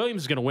is.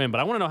 Williams is going to win, but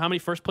I want to know how many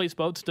first place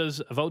votes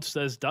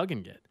does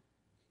Duggan get?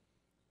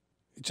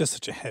 It's just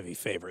such a heavy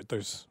favorite.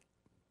 It's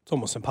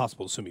almost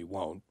impossible to assume he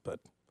won't, but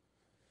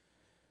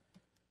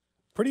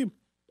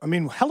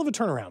hell of a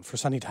turnaround for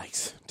Sonny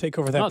Dykes. Take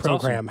over that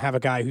program, have a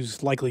guy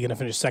who's likely going to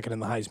finish second in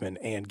the Heisman,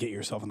 and get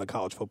yourself in the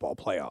college football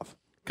playoff.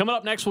 Coming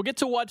up next, we'll get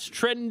to what's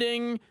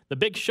trending, the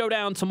big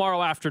showdown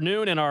tomorrow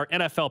afternoon, and our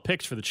NFL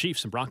picks for the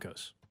Chiefs and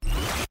Broncos.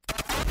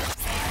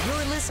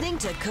 You're listening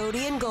to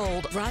Cody and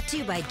Gold, brought to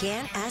you by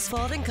Gann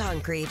Asphalt and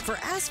Concrete. For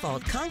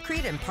asphalt,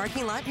 concrete, and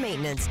parking lot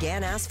maintenance,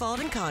 Gann Asphalt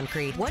and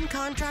Concrete. One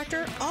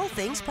contractor, all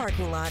things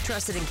parking lot.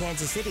 Trusted in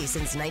Kansas City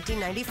since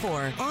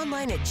 1994.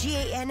 Online at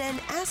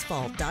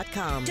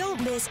GANNasphalt.com.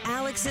 Don't miss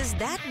Alex's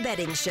That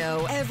Betting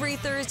Show every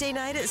Thursday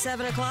night at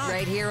 7 o'clock.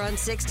 Right here on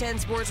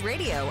 610 Sports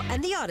Radio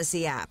and the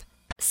Odyssey app.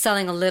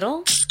 Selling a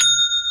little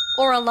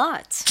or a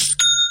lot?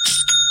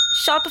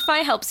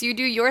 Shopify helps you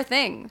do your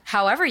thing,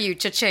 however you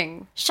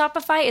cha-ching.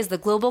 Shopify is the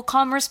global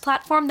commerce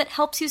platform that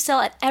helps you sell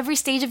at every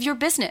stage of your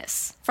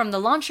business. From the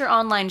launch your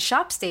online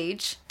shop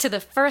stage, to the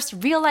first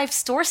real-life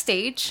store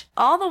stage,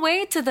 all the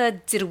way to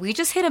the did we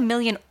just hit 1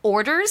 million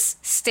orders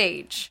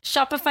stage.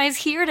 Shopify's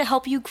here to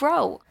help you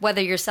grow.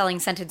 Whether you're selling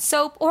scented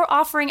soap or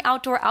offering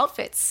outdoor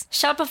outfits,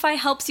 Shopify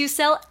helps you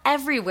sell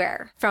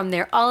everywhere. From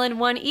their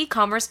all-in-one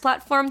e-commerce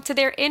platform to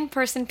their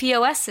in-person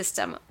POS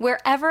system,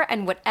 wherever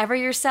and whatever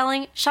you're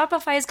selling,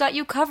 Shopify's got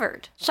you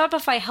covered.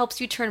 Shopify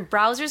helps you turn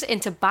browsers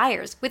into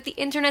buyers with the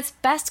internet's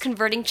best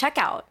converting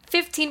checkout.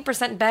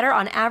 15% better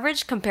on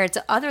average compared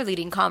to other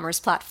leading commerce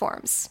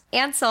platforms.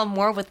 And sell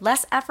more with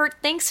less effort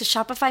thanks to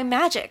Shopify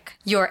Magic,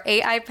 your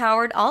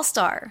AI-powered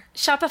all-star.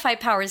 Shopify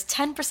powers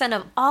 10%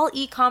 of all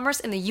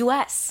e-commerce in the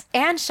U.S.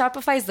 And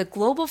Shopify is the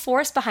global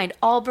force behind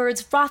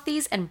Allbirds,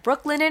 Rothy's, and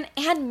Brooklinen,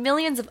 and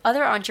millions of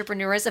other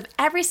entrepreneurs of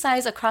every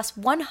size across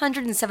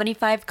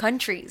 175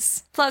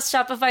 countries. Plus,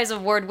 Shopify's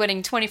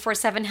award-winning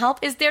 24/7 help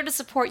is there to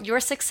support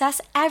your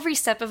success every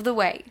step of the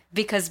way.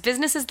 Because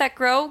businesses that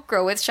grow,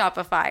 grow with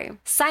Shopify.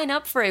 Sign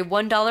up for a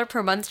 $1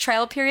 per month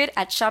trial period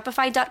at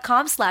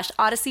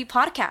shopify.com/Odyssey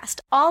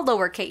Podcast, all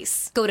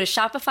lowercase. Go to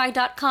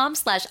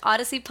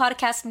shopify.com/Odyssey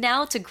Podcast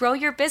now to grow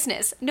your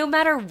business, no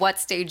matter what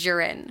stage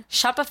you're in.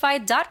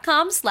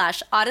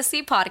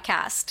 Shopify.com/Odyssey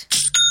Podcast.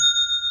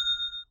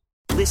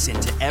 Listen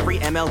to every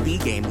MLB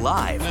game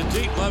live. In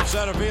the deep left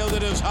center field,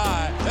 it is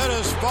high, it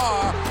is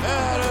far,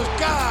 it is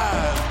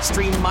gone.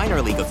 Stream minor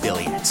league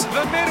affiliates.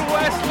 The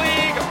Midwest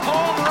League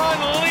home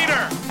run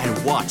leader.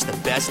 And watch the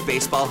best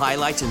baseball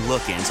highlights and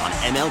look-ins on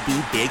MLB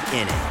Big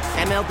Inning.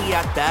 MLB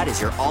At Bat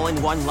is your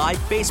all-in-one live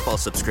baseball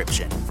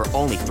subscription for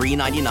only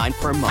 $3.99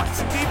 per month.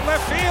 Deep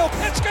left field,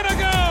 it's gonna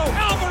go.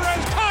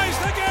 Alvarez ties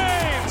the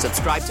game.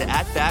 Subscribe to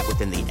At Bat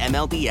within the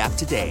MLB app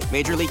today.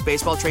 Major League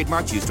Baseball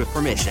trademarks used with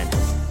permission.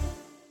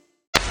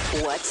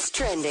 What's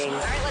trending? All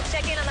right, let's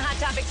check in on the hot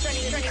topics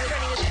trending.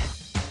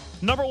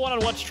 Number one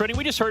on what's trending.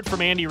 We just heard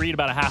from Andy Reid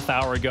about a half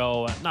hour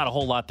ago. Not a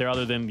whole lot there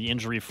other than the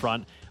injury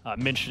front,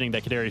 mentioning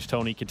that Kadarius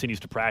Toney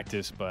continues to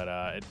practice,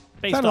 but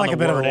based on like the a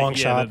bit wording, of a long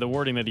shot. The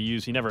wording that he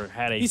used, he never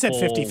had a He said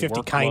full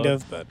 50-50 kind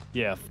of, but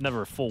yeah,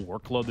 never a full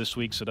workload this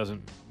week, so it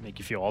doesn't make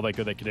you feel all that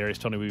good that Kadarius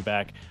Toney will be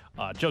back.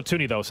 Joe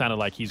Thuney, though, sounded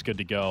like he's good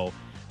to go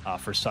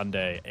for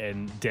Sunday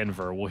in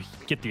Denver. We'll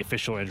get the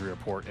official injury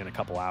report in a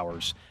couple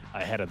hours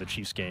ahead of the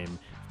Chiefs game.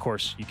 Of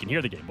course, you can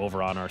hear the game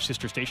over on our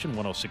sister station,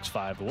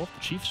 106.5 The Wolf, the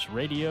Chiefs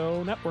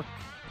Radio Network.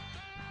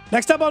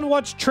 Next up on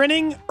what's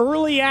trending,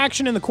 early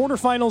action in the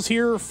quarterfinals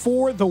here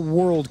for the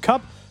World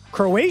Cup.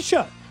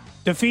 Croatia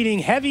defeating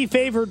heavy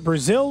favorite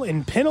Brazil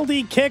in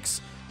penalty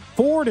kicks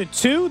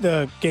 4-2.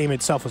 The game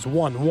itself was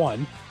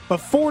 1-1, but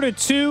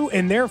 4-2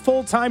 in their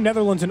full time.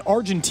 Netherlands and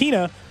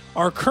Argentina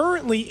are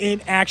currently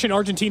in action.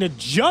 Argentina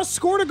just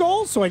scored a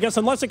goal, so I guess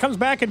unless it comes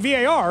back at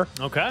VAR,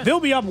 they'll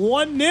be up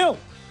 1-0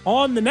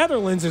 on the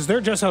Netherlands as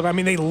they're just up. I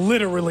mean, they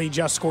literally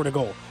just scored a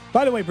goal.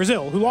 By the way,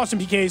 Brazil, who lost in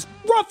PKs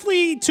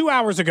roughly 2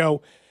 hours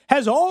ago,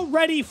 has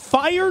already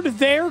fired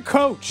their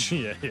coach.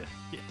 Yeah.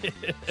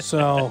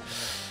 So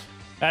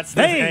that's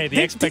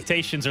the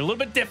expectations are a little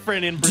bit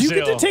different in Brazil. Do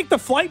you get to take the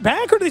flight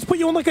back, or do they put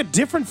you on like a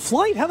different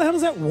flight? How the hell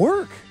does that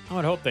work? I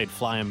would hope they'd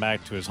fly him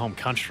back to his home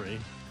country.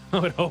 I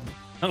would hope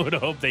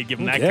they'd give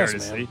him that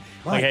courtesy. Man.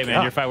 Like, hey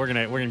man, you're fine. We're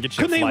gonna get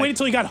you. Couldn't they wait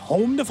until he got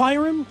home to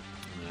fire him?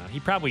 Yeah,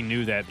 he probably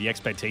knew that the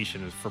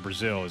expectation is for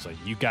Brazil is like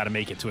you got to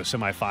make it to a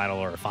semifinal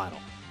or a final.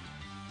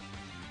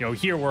 You know,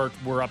 here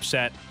we're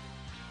upset.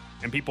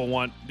 And people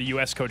want the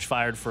U.S. coach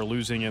fired for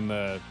losing in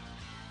the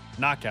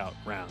knockout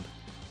round.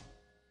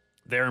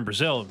 There in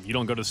Brazil, you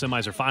don't go to the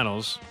semis or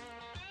finals.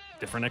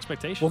 Different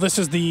expectations. Well, this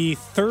is the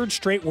third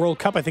straight World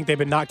Cup. I think they've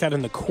been knocked out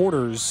in the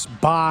quarters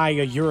by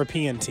a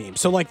European team.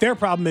 So, like, their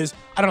problem is,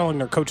 I don't know when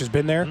their coach has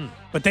been there,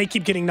 but they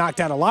keep getting knocked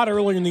out a lot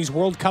earlier in these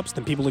World Cups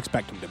than people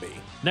expect them to be.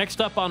 Next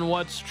up on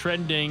what's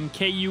trending,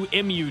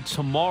 KU-MU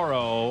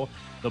tomorrow.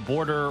 The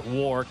border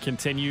war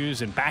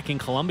continues and back in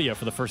Colombia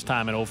for the first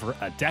time in over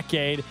a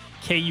decade.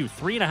 KU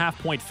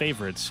 3.5-point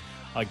favorites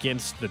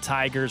against the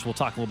Tigers. We'll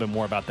talk a little bit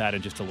more about that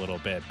in just a little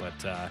bit.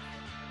 But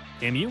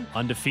MU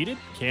undefeated.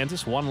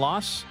 Kansas 1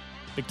 loss.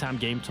 Big time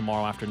game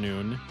tomorrow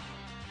afternoon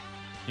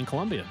in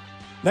Colombia.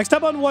 Next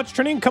up on What's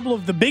Trending, a couple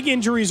of the big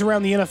injuries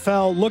around the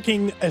NFL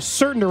looking a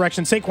certain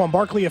direction. Saquon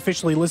Barkley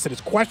officially listed as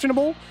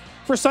questionable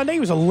for Sunday. He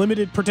was a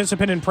limited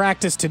participant in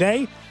practice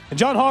today. And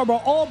John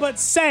Harbaugh all but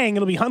saying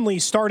it'll be Hundley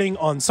starting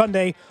on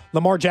Sunday.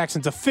 Lamar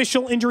Jackson's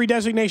official injury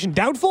designation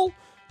doubtful,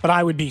 but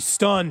I would be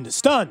stunned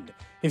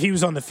if he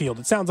was on the field.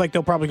 It sounds like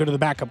they'll probably go to the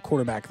backup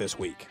quarterback this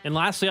week. And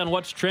lastly, on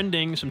What's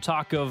Trending, some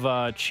talk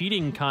of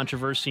cheating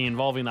controversy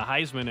involving the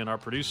Heisman, and our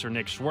producer,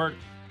 Nick Schwartz,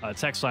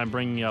 text line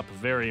bringing up a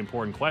very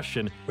important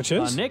question. Which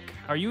is? Nick,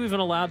 are you even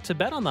allowed to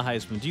bet on the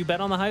Heisman? Do you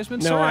bet on the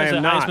Heisman, No, sir, I as am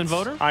a not. Heisman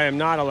voter? I am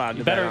not allowed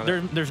to bet on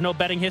it. There's no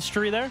betting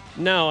history there?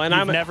 No, and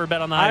You've never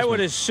bet on the Heisman? I would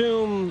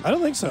assume I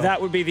don't think so.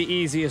 That would be the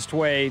easiest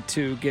way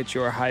to get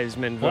your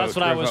Heisman vote. Well, that's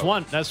what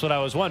revoked. That's what I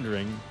was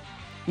wondering.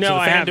 No, so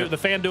I haven't. The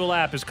FanDuel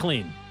app is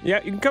clean.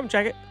 Yeah, you can come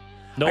check it.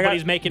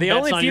 Nobody's making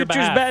bets on your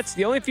behalf.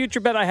 The only future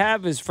bet I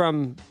have is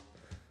from.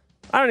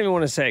 I don't even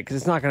want to say it because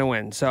it's not going to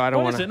win. So I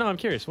don't want What to. is it? No, I'm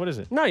curious. What is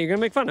it? No, you're going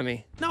to make fun of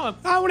me. No,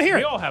 I want to hear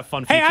we it. all have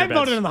fun. Hey, future I bets.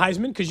 voted on the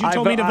Heisman because you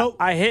told me to vote.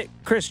 I hit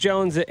Chris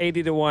Jones at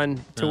 80-1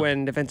 to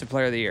win Defensive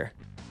Player of the Year.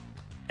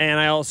 And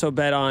I also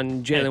bet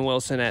on Jalen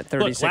Wilson at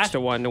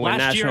 36-1 to win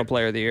National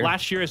Player of the Year.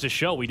 Last year as a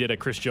show, we did a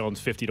Chris Jones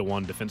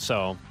 50-1 defense.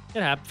 So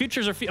it happened.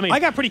 Futures are. I mean, I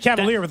got pretty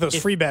cavalier with those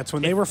free bets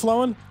when they were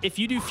flowing. If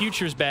you do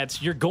futures bets,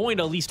 you're going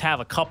to at least have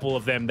a couple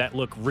of them that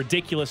look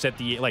ridiculous at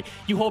the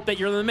you hope that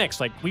you're in the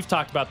mix. Like we've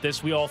talked about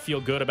this, we all feel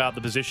good about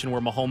the position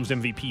where Mahomes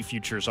MVP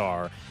futures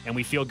are, and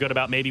we feel good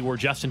about maybe where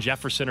Justin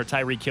Jefferson or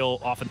Tyreek Hill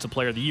Offensive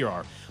Player of the Year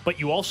are. But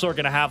you also are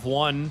going to have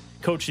one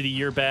Coach of the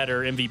Year bet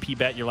or MVP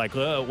bet. You're like,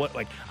 what?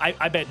 Like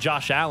I bet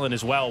Josh Allen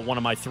as well. One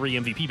of my 3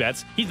 MVP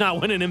bets. He's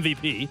not winning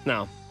MVP.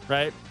 No,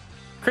 right?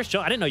 Chris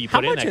Jones. I didn't know you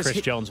put in that Chris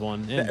Jones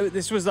one. Yeah.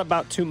 This was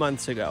about 2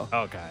 months ago.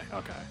 Okay.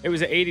 It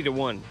was at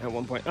 80-1 at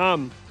one point.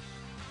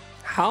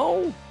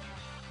 How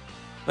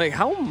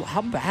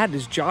bad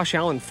is Josh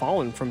Allen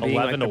fallen from being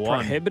like the 11-1.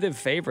 prohibitive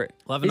favorite?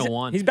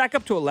 11-1. He's back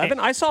up to 11.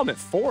 I saw him at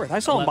 4th. I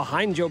saw him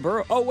behind Joe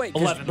Burrow. Oh wait,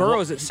 because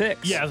Burrow's at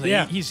 6.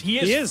 Yeah. He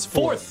is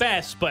fourth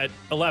best, but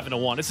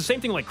 11-1. It's the same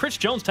thing like Chris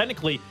Jones.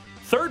 Technically,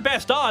 third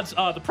best odds.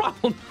 The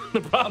problem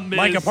is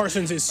Micah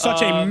Parsons is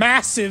such a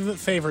massive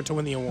favorite to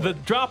win the award. The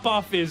drop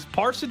off is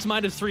Parsons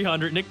minus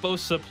 300, Nick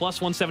Bosa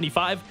plus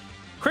 175.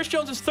 Chris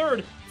Jones is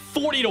third,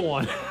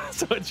 40-1.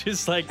 So it's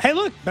just like, hey,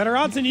 look, better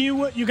odds than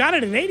you. You got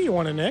it at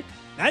 80-1 in Nick.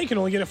 Now you can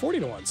only get it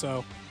 40-1 .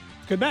 So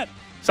good bet.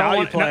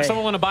 Someone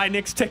want to buy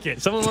Nick's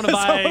ticket. Someone want to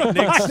buy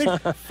Nick's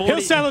 40.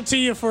 He'll sell it to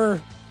you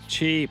for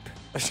cheap.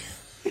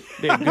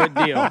 Be a good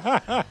deal.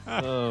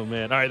 Oh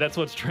man! All right, that's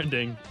what's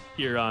trending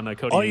here on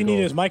Cody. All you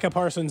need is Micah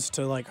Parsons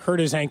to hurt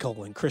his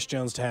ankle and Chris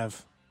Jones to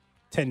have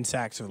 10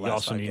 sacks for the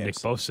last 5 games. You also need Nick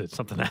Bosa.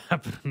 Something to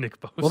happen to Nick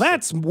Bosa. Well,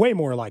 that's way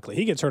more likely.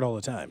 He gets hurt all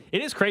the time.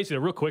 It is crazy,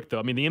 though. Real quick, though.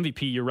 I mean, the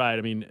MVP, you're right.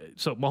 I mean,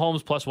 so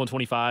Mahomes plus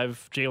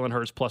 125, Jalen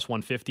Hurts plus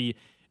 150.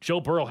 Joe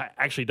Burrow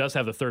actually does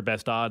have the third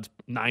best odds,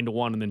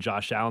 9-1, and then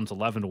Josh Allen's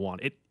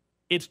 11-1.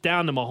 It's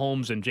down to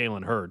Mahomes and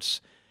Jalen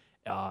Hurts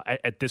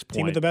at this point.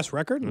 Team with the best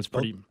record. It's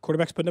pretty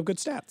quarterbacks putting up good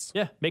stats.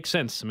 Yeah, makes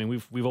sense. I mean,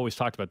 we've always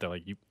talked about that.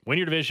 Like, you win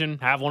your division,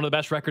 have one of the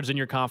best records in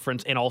your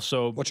conference, and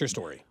also what's your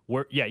story?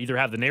 Either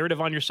have the narrative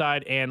on your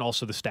side and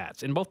also the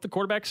stats. And both the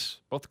quarterbacks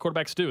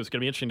do. It's going to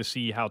be interesting to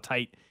see how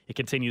tight it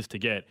continues to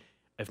get.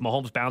 If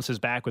Mahomes bounces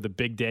back with a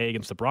big day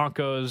against the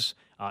Broncos,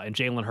 and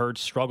Jalen Hurts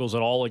struggles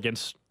at all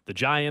against the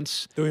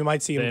Giants, then we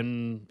might see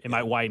then it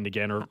might widen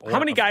again. Or how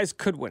many guys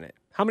could win it?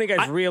 How many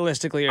guys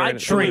realistically are in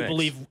it?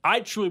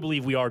 I truly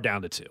believe we are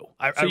down to 2.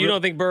 So you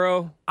don't think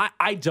Burrow?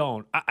 I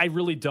don't. I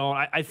really don't.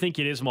 I think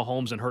it is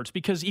Mahomes and Hurts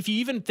because if you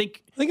even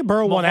think I think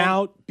Burrow won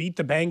out, beat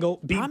the Bengals,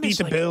 beat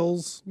the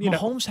Bills.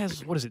 Mahomes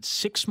has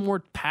 6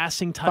 more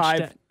passing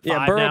touchdowns. 5.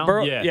 Yeah,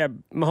 Burrow. Yeah,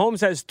 Mahomes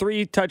has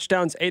 3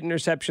 touchdowns, 8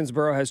 interceptions.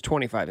 Burrow has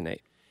 25 and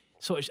 8.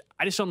 So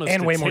I just don't know.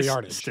 And way more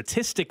yardage.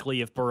 Statistically,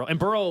 if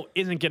Burrow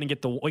isn't going to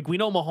get we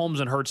know Mahomes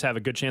and Hurts have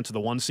a good chance of the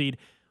 1 seed.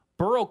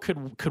 Burrow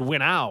could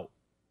win out,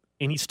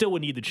 and he still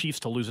would need the Chiefs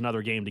to lose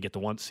another game to get the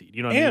 1 seed.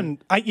 You know what I mean?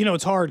 And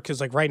it's hard because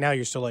right now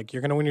you're still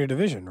you're going to win your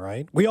division,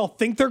 right? We all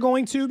think they're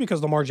going to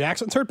because Lamar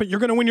Jackson's hurt, but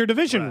you're going to win your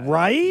division,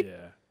 right? Yeah.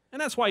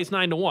 And that's why he's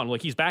 9-1.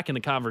 Like he's back in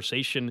the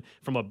conversation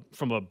from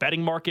a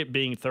betting market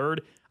being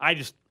third.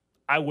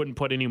 I wouldn't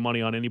put any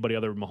money on anybody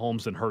other than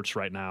Mahomes and Hurts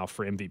right now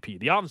for MVP.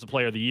 The Offensive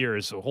Player of the Year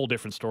is a whole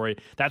different story.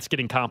 That's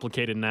getting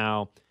complicated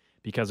now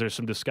because there's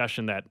some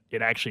discussion that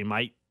it actually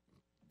might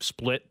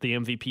split the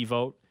MVP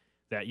vote.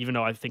 That even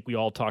though I think we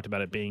all talked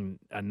about it being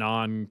a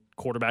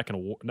non-quarterback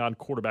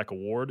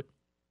award,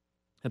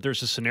 that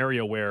there's a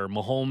scenario where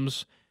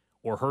Mahomes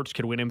or Hurts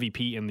could win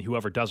MVP and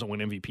whoever doesn't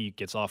win MVP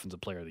gets Offensive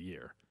Player of the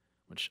Year.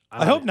 Which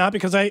I hope not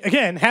because I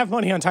have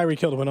money on Tyreek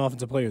Hill to win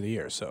Offensive Player of the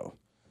Year. So.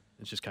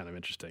 It's just kind of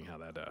interesting how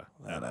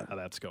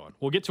that's going.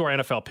 We'll get to our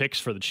NFL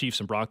picks for the Chiefs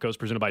and Broncos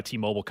presented by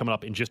T-Mobile coming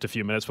up in just a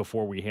few minutes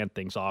before we hand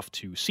things off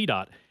to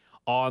CDOT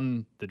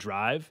on the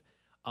drive.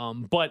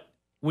 But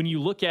when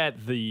you look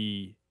at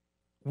the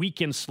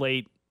weekend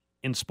slate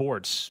in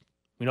sports,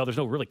 there's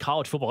no really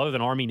college football other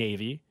than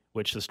Army-Navy,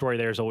 which the story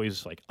there is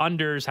always like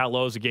unders. How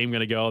low is the game going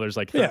to go? There's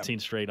 13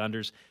 straight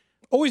unders.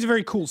 Always a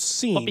very cool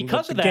scene. But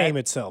because the of that, game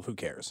itself, who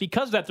cares?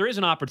 Because of that, there is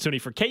an opportunity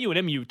for KU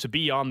and MU to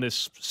be on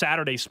this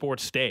Saturday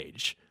sports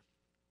stage.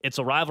 It's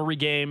a rivalry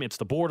game. It's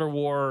the border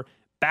war.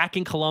 Back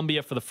in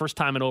Columbia for the first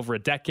time in over a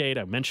decade.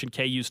 I mentioned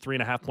KU's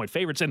 3.5-point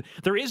favorites. And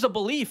there is a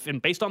belief,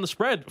 and based on the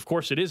spread, of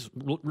course, it is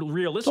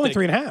realistic. It's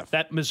only 3.5.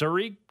 That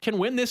Missouri can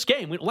win this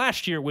game.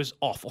 Last year was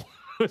awful.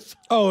 It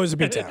was a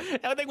beatdown.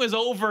 Everything was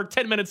over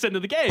 10 minutes into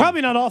the game. Probably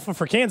not awful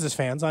for Kansas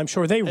fans. I'm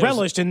sure they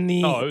relished in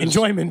the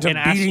enjoyment of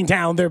beating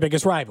down their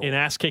biggest rival. In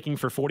ass-kicking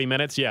for 40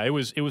 minutes. Yeah, it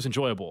was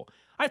enjoyable.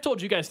 I've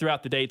told you guys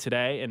throughout the day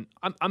today, and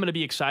I'm going to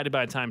be excited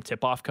by the time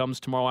tip-off comes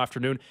tomorrow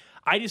afternoon.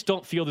 I just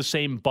don't feel the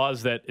same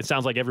buzz that it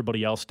sounds like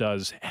everybody else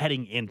does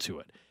heading into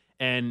it.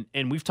 And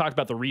we've talked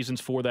about the reasons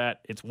for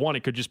that. It's one,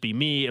 it could just be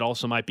me. It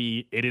also might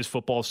be it is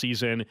football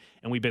season,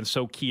 and we've been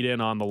so keyed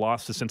in on the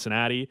loss to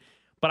Cincinnati.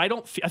 But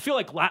I feel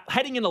like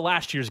heading into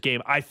last year's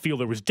game, I feel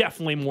there was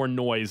definitely more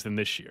noise than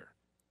this year.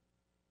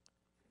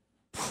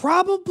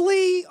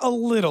 Probably a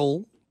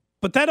little,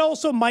 but that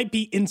also might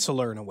be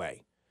insular in a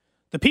way.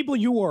 The people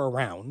you are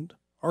around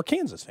are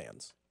Kansas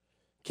fans.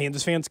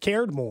 Kansas fans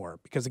cared more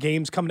because the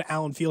game's coming to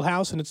Allen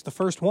Fieldhouse and it's the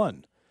first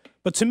one.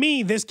 But to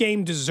me, this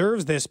game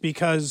deserves this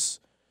because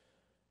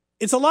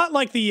it's a lot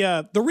like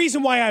the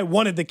reason why I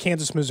wanted the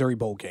Kansas-Missouri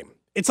Bowl game.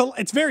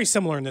 It's very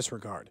similar in this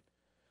regard.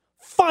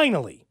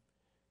 Finally,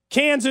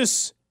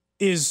 Kansas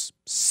is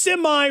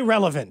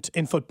semi-relevant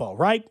in football,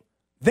 right?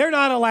 They're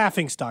not a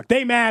laughingstock.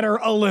 They matter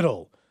a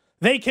little.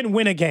 They can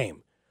win a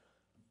game.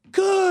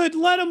 Good.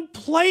 Let them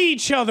play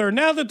each other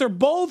now that they're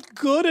both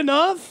good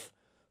enough.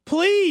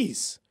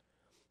 Please.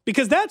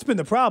 Because that's been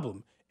the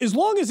problem. As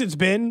long as it's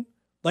been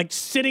like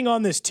sitting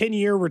on this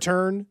 10-year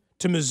return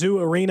to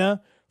Mizzou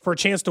Arena for a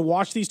chance to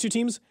watch these two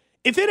teams,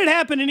 if it had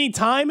happened any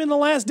time in the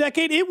last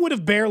decade, it would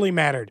have barely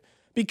mattered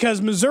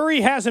because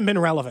Missouri hasn't been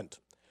relevant.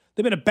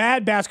 They've been a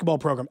bad basketball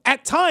program.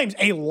 At times,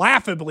 a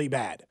laughably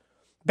bad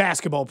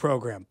basketball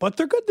program. But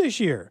they're good this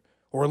year,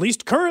 or at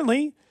least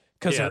currently,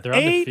 because they're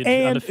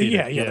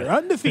 8-undefeated. They're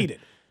undefeated.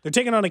 They're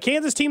taking on a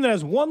Kansas team that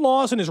has one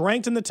loss and is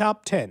ranked in the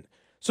top 10.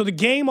 So the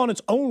game on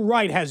its own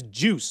right has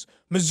juice.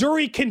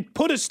 Missouri can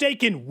put a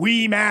stake in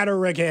we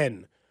matter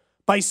again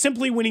by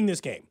simply winning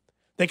this game.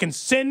 They can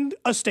send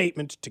a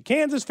statement to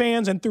Kansas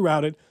fans and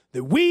throughout it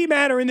that we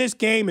matter in this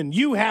game and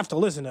you have to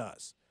listen to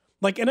us.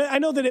 And I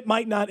know that it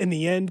might not in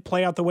the end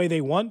play out the way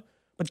they want,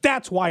 but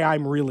that's why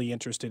I'm really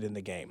interested in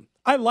the game.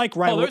 I like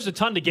rivalries. There's a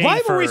ton to gain.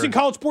 Rivalries in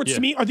college sports to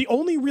me are the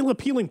only real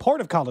appealing part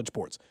of college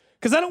sports.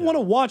 Because I don't want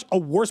to watch a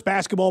worse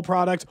basketball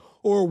product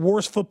or a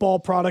worse football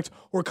product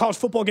or a college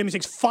football game that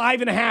takes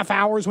 5.5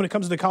 hours when it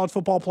comes to the college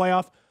football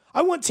playoff.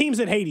 I want teams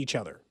that hate each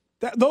other.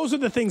 Those are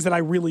the things that I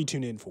really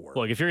tune in for.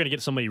 Look, if you're going to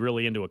get somebody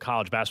really into a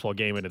college basketball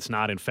game and it's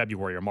not in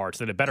February or March,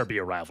 then it better be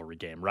a rivalry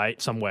game, right?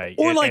 Some way.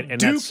 Or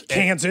Duke,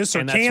 Kansas,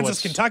 or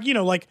Kansas, Kentucky,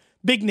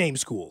 big name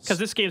schools. Because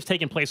this game's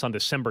taking place on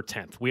December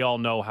 10th. We all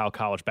know how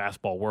college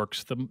basketball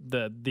works.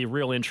 The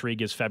real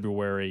intrigue is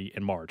February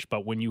and March.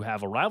 But when you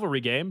have a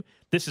rivalry game,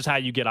 this is how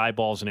you get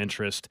eyeballs and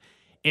interest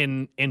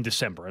in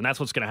December. And that's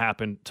what's going to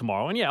happen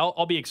tomorrow. And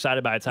I'll be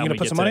excited by the time we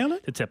get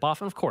to tip off.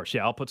 And of course,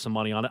 I'll put some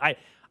money on it.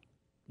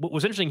 What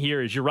was interesting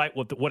here is you're right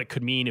what it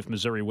could mean if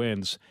Missouri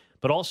wins,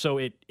 but also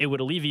it would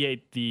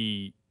alleviate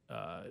the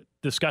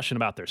discussion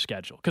about their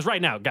schedule. Because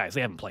right now, guys,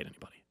 they haven't played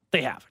anybody.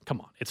 They haven't. Come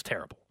on. It's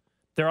terrible.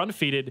 They're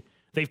undefeated.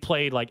 They've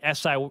played like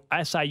SIU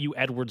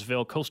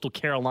Edwardsville, Coastal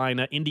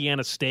Carolina,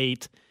 Indiana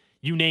State,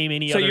 you name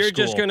any other school. So you're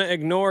just going to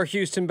ignore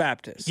Houston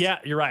Baptist? Yeah,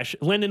 you're right.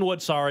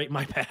 Lindenwood, sorry,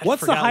 my bad.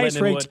 What's the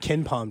highest-ranked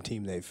KenPom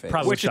team they've faced?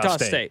 Probably Wichita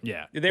State.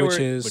 Yeah. They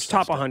were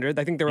top 100.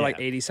 I think they were like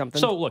 80-something.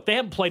 So, look, they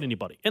haven't played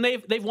anybody, and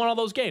they've won all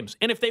those games.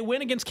 And if they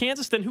win against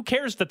Kansas, then who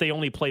cares that they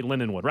only played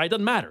Lindenwood, right? It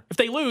doesn't matter. If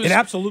they lose... It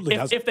absolutely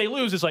doesn't. If they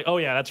lose, it's like, oh,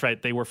 yeah, that's right.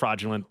 They were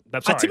fraudulent.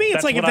 That's all right. To me,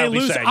 it's like if they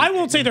lose... I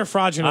won't say they're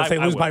fraudulent if they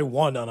lose by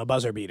 1 on a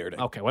buzzer beater.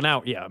 Okay, well,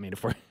 now,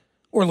 if we're...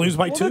 Or lose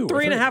by 2.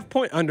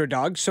 3.5-point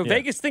underdogs. So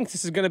Vegas thinks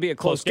this is going to be a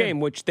close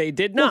game, which they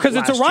did not. Because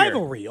it's a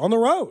rivalry on the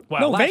road.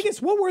 Well,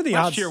 Vegas, what were the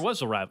odds? Last year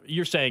was a rivalry.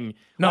 You're saying.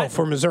 No,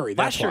 for Missouri.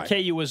 Last year,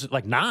 KU was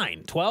like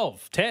 9,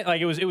 12, 10.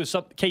 Like it was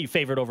KU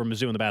favored over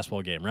Mizzou in the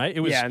basketball game, right? It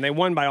was. Yeah, and they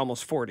won by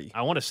almost 40.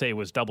 I want to say it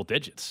was double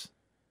digits.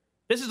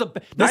 This is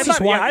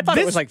I thought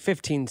it was like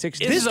 15,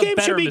 16. This game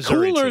should be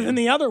cooler than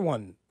the other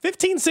one.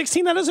 15,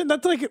 16,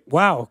 that's like,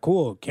 wow,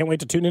 cool. Can't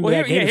wait to tune into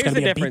that game. Here's the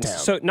difference.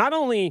 So not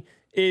only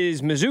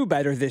is Mizzou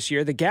better this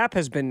year, the gap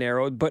has been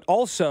narrowed, but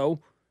also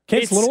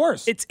Kansas a little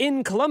worse. It's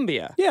in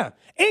Columbia. Yeah,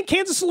 and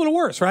Kansas is a little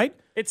worse, right?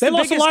 They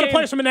lost a lot of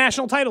players from a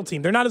national title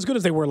team. They're not as good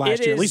as they were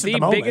last year, at least at the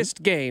moment. It is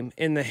the biggest game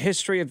in the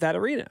history of that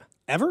arena.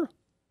 Ever?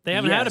 They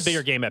haven't had a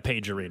bigger game at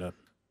Page Arena.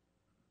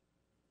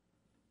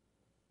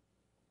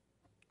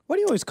 Why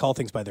do you always call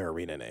things by their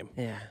arena name?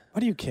 Yeah. Why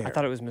do you care? I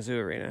thought it was Mizzou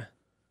Arena.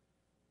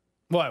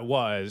 Well, it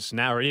was.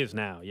 Now it is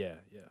now. Yeah.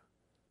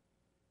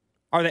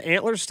 Are the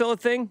antlers still a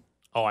thing?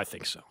 Oh, I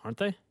think so. Aren't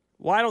they?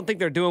 Well, I don't think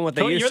they're doing what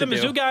they used to do.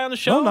 You're the Mizzou guy on the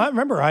show? No, I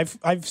remember. I've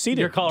seen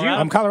You're it. Colorado?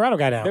 I'm Colorado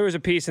guy now. There was a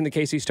piece in the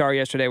KC Star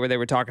yesterday where they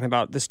were talking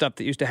about the stuff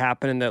that used to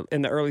happen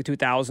in the early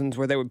 2000s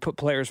where they would put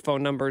players'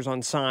 phone numbers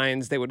on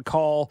signs. They would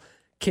call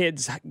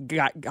kids,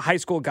 high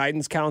school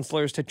guidance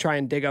counselors to try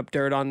and dig up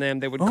dirt on them.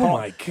 They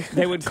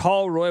would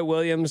call Roy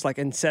Williams like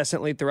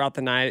incessantly throughout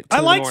the night. I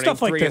like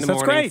stuff like this.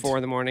 That's great. 4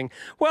 a.m.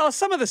 Well,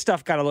 some of the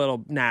stuff got a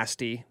little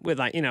nasty with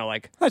like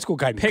high school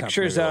guidance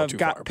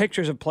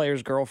pictures of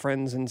players'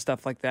 girlfriends and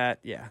stuff like that.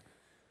 Yeah.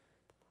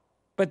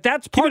 But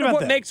that's part of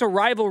what makes a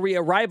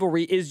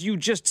rivalry is you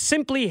just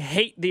simply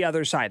hate the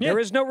other side. Yeah. There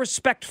is no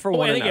respect for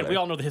one another. Again, we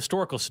all know the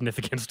historical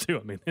significance, too.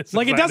 I mean,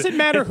 it doesn't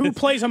matter who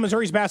plays on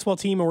Missouri's basketball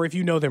team or if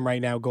you know them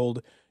right now,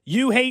 Gold.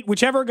 You hate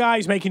whichever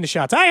guy's making the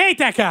shots. I hate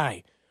that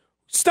guy.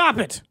 Stop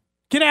it.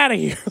 Get out of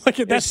here.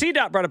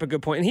 CDOT brought up a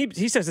good point, and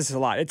he says this a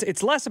lot.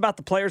 It's less about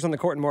the players on the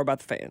court and more about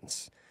the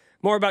fans.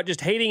 More about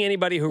just hating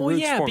anybody who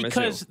roots for Mizzou.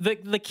 Because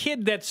the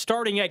kid that's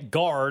starting at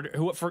guard,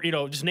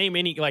 just name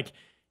any,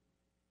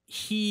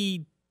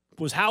 he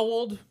was how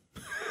old?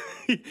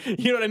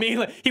 You know what I mean?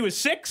 Like, he was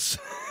 6.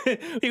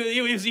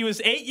 he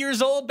was 8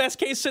 years old. Best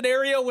case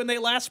scenario when they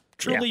last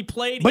truly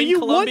played. But in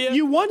Columbia.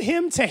 You want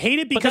him to hate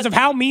it because of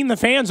how mean the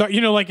fans are.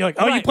 You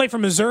play for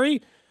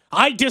Missouri.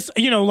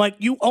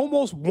 You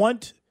almost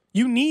want.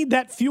 You need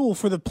that fuel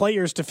for the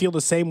players to feel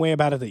the same way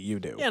about it that you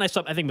do. Yeah,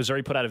 and I think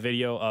Missouri put out a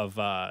video of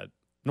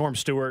Norm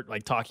Stewart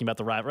talking about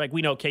the rivalry.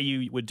 We know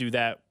KU would do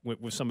that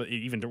with some,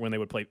 even when they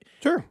would play.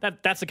 Sure,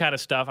 that's the kind of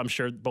stuff. I'm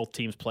sure both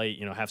teams play.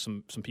 Have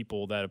some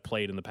people that have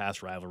played in the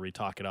past rivalry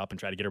talk it up and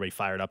try to get everybody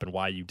fired up and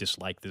why you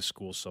dislike this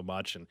school so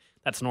much. And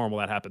that's normal.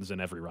 That happens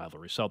in every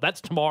rivalry. So that's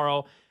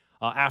tomorrow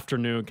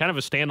afternoon, kind of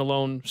a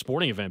standalone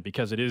sporting event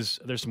because there's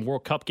some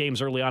World Cup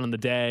games early on in the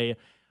day,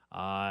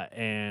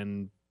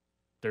 and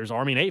there's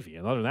Army Navy.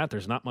 And other than that,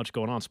 there's not much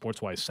going on sports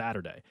wise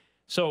Saturday.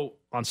 So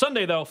on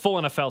Sunday, though, full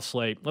NFL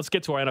slate. Let's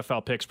get to our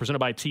NFL picks presented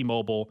by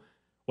T-Mobile.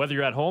 Whether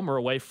you're at home or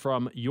away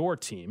from your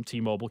team,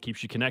 T-Mobile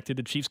keeps you connected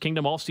to Chiefs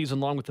Kingdom all season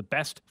long with the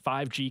best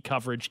 5G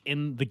coverage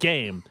in the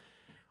game.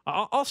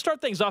 I'll start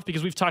things off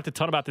because we've talked a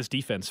ton about this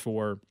defense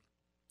for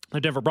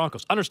the Denver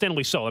Broncos.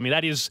 Understandably so. I mean,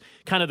 that is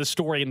kind of the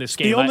story in this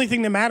game. The only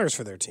thing that matters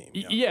for their team.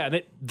 Yeah,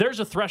 there's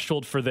a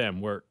threshold for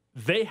them where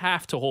they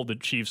have to hold the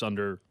Chiefs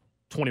under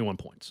 21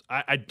 points.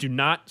 I do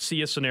not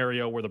see a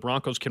scenario where the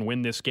Broncos can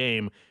win this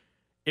game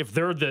if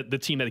they're the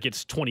team that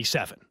gets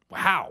 27.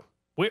 How?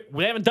 We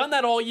haven't done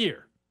that all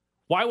year.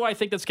 Why would I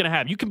think that's going to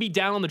happen? You can be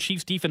down on the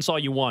Chiefs' defense all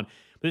you want,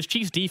 but this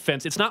Chiefs'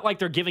 defense, it's not like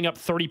they're giving up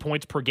 30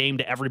 points per game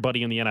to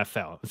everybody in the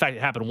NFL. In fact,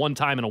 it happened one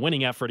time in a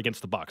winning effort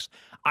against the Bucs.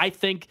 I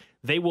think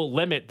they will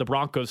limit the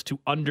Broncos to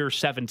under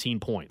 17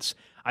 points.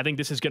 I think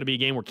this is going to be a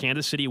game where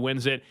Kansas City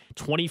wins it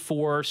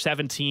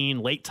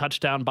 24-17, late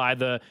touchdown by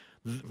the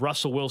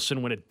Russell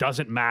Wilson when it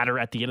doesn't matter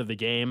at the end of the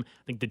game.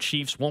 I think the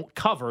Chiefs won't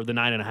cover the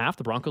 9.5.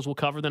 The Broncos will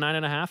cover the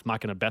 9.5. I'm not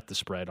going to bet the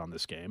spread on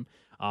this game.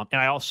 And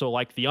I also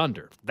like the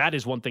under. That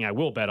is one thing I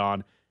will bet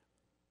on.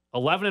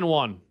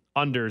 11-1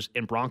 unders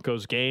in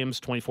Broncos games.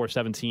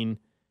 24-17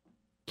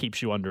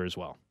 keeps you under as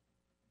well.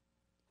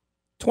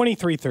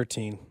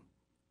 23-13.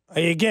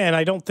 Again,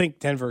 I don't think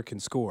Denver can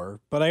score,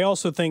 but I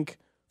also think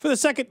for the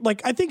second,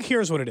 I think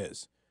here's what it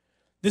is.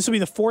 This will be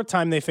the 4th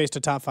time they faced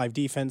a top 5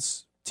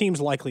 defense.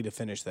 Teams likely to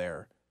finish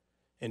there.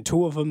 And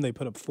 2 of them, they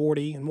put up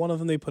 40, and 1 of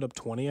them, they put up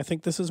 20. I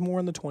think this is more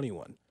in the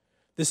 21.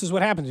 This is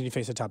what happens when you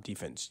face a top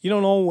defense. You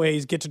don't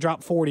always get to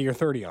drop 40 or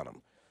 30 on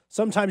them.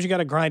 Sometimes you got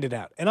to grind it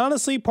out. And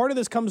honestly, part of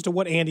this comes to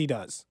what Andy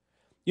does.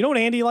 You know what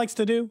Andy likes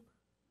to do?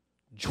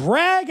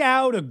 Drag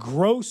out a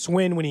gross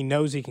win when he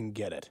knows he can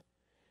get it.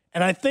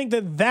 And I think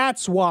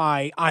that's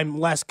why I'm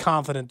less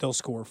confident they'll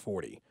score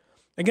 40.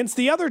 Against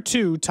the other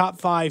 2 top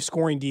 5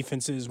 scoring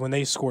defenses when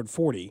they scored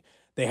 40,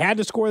 they had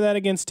to score that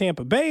against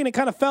Tampa Bay, and it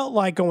kind of felt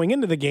like going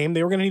into the game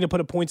they were going to need to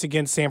put up points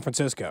against San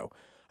Francisco.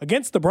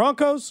 Against the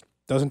Broncos,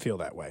 doesn't feel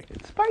that way.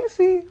 It's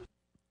spicy.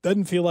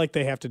 Doesn't feel like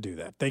they have to do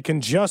that. They can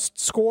just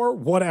score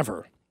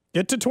whatever.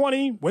 Get to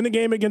 20, win the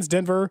game against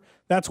Denver.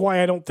 That's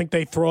why I don't think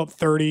they throw up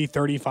 30,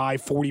 35,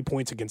 40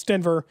 points against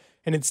Denver,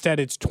 and instead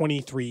it's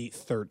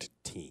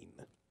 23-13.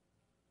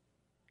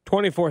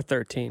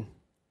 24-13.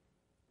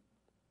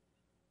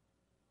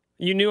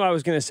 You knew I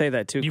was going to say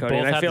that too, you Cody.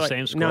 You both and I had feel the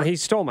same score? No, he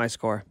stole my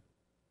score.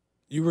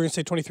 You were going to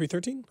say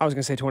 23-13? I was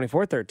going to say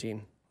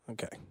 24-13.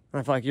 Okay.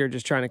 I feel like you're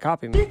just trying to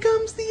copy me. Here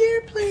comes the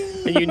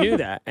airplane. And you knew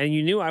that. And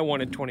you knew I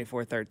wanted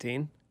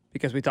 24-13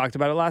 because we talked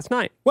about it last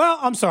night. Well,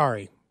 I'm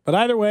sorry. But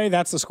either way,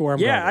 that's the score I'm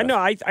going with. I know.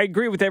 I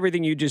agree with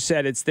everything you just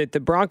said. It's that the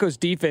Broncos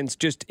defense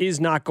just is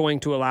not going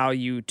to allow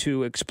you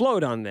to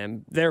explode on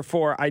them.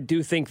 Therefore, I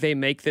do think they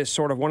make this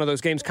sort of one of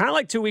those games, kind of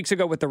like 2 weeks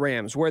ago with the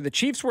Rams, where the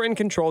Chiefs were in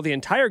control the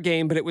entire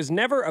game, but it was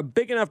never a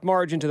big enough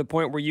margin to the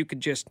point where you could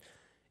just,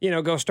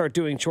 go start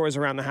doing chores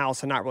around the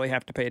house and not really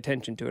have to pay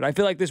attention to it. I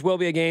feel like this will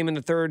be a game in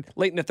the third,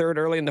 late in the third,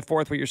 early in the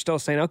fourth, where you're still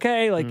saying,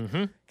 okay,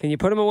 can you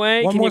put them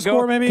away? One more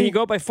score, maybe? Can you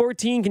go up by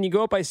 14? Can you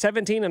go up by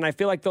 17? And I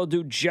feel like they'll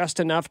do just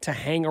enough to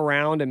hang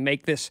around and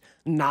make this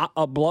not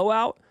a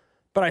blowout.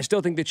 But I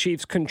still think the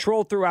Chiefs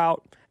control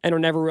throughout and are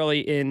never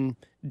really in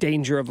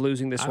danger of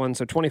losing this one.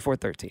 So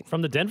 24-13.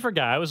 From the Denver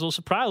guy, I was a little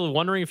surprised. I was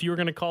wondering if you were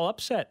going to call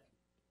upset.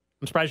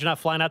 I'm surprised you're not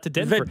flying out to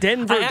Denver. The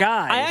Denver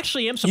guy. I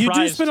actually am surprised.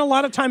 You do spend a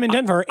lot of time in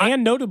Denver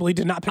and notably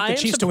did not pick the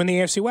Chiefs to win the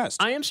AFC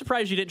West. I am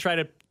surprised you didn't try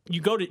to,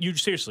 you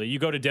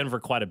go to Denver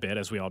quite a bit,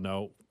 as we all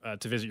know,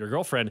 to visit your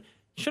girlfriend.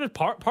 You should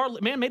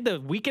have made the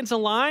weekends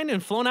align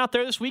and flown out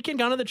there this weekend,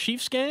 gone to the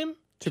Chiefs game.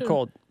 Too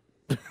cold.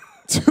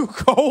 Too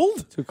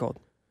cold? Too cold.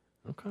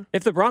 Okay.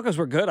 If the Broncos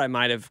were good, I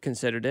might have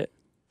considered it.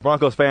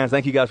 Broncos fans,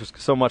 thank you guys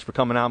so much for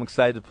coming out. I'm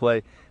excited to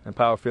play in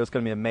Power Field. It's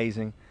going to be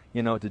amazing.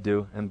 You know what to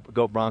do. And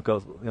go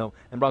Broncos.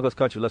 In Broncos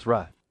country, let's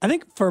ride. I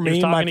think for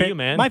me, my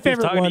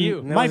favorite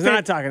one.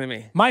 Not talking to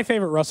me. My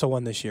favorite Russell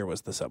one this year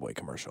was the Subway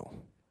commercial.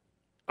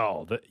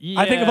 Oh,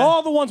 I think of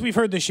all the ones we've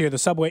heard this year, the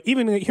Subway,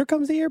 even Here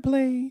Comes the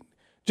Airplane,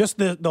 just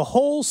the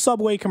whole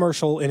Subway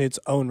commercial in its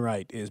own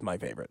right is my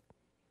favorite.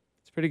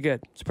 It's pretty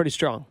good. It's pretty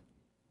strong.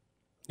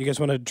 You guys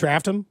want to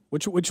draft him?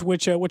 What's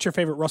your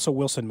favorite Russell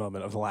Wilson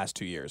moment of the last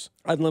 2 years?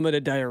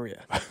 Unlimited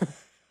diarrhea.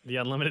 The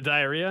unlimited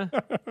diarrhea?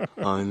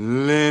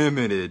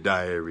 Unlimited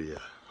diarrhea.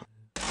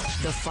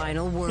 The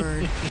final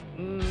word.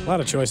 A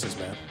lot of choices,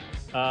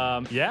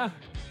 man. Yeah.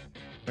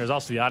 There's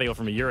also the audio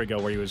from a year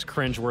ago where he was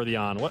cringeworthy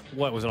on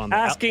what was it on?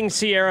 Asking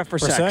Sierra for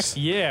sex.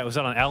 Yeah, was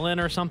that on Ellen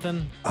or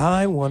something?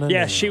 I want to know.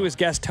 Yeah, she was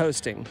guest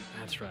hosting.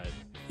 That's right.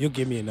 You'll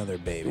give me another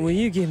baby. Will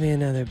you give me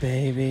another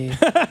baby?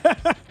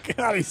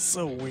 God, he's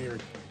so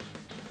weird.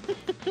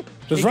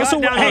 He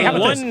got down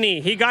on one knee.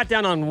 He got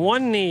down on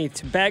one knee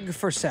to beg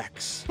for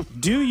sex.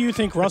 Do you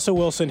think Russell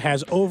Wilson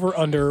has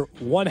under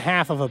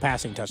 1/2 of a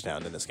passing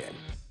touchdown in this game?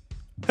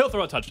 He'll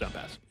throw a touchdown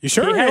pass. You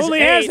sure? He only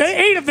has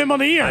 8 of them on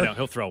the year. I know.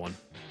 He'll throw one.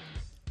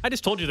 I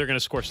just told you they're going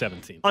to score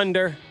 17.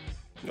 Under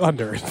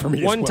for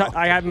me as well.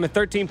 I have him at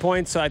 13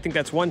 points, so I think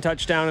that's one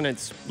touchdown, and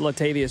it's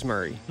Latavius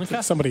Murray.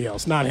 It's somebody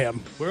else, not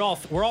him. We're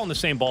all in the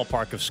same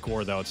ballpark of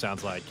score, though, it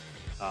sounds like,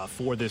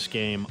 for this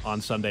game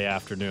on Sunday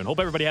afternoon. Hope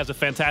everybody has a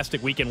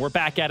fantastic weekend. We're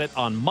back at it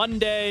on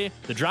Monday.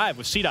 The Drive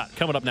with CDOT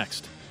coming up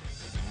next.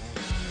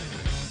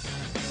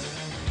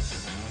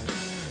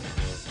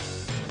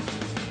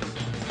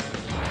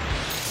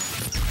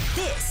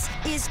 This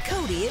is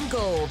Cody and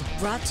Gold,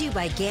 brought to you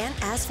by Gann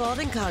Asphalt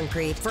and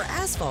Concrete. For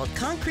asphalt,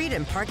 concrete,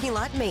 and parking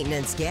lot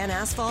maintenance, Gann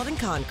Asphalt and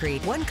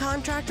Concrete. One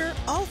contractor,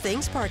 all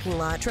things parking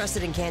lot.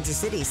 Trusted in Kansas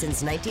City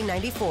since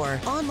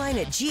 1994. Online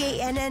at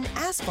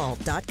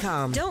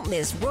GANNasphalt.com. Don't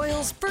miss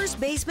Royals first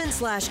baseman /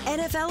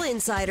 NFL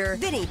insider,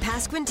 Vinny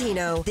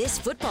Pasquantino, this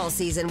football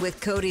season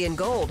with Cody and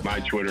Gold. My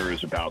Twitter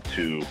is about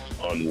to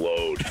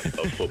unload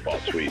of football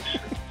tweets.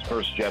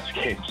 First Jets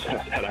game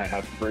that I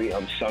have free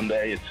on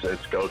Sunday.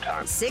 It's go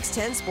time.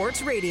 610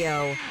 Sports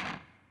Radio.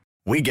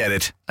 We get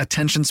it.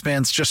 Attention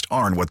spans just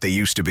aren't what they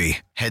used to be.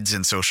 Heads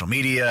in social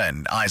media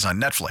and eyes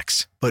on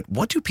Netflix. But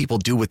what do people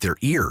do with their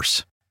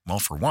ears? Well,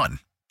 for one,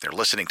 they're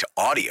listening to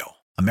audio.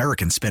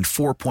 Americans spend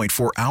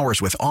 4.4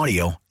 hours with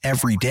audio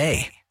every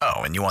day. Oh,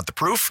 and you want the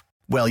proof?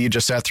 Well, you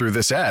just sat through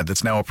this ad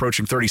that's now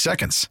approaching 30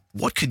 seconds.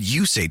 What could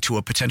you say to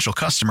a potential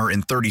customer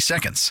in 30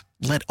 seconds?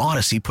 Let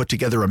Odyssey put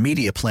together a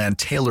media plan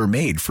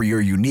tailor-made for your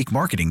unique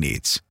marketing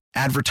needs.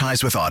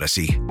 Advertise with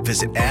Odyssey.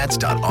 Visit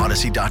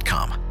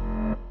ads.odyssey.com.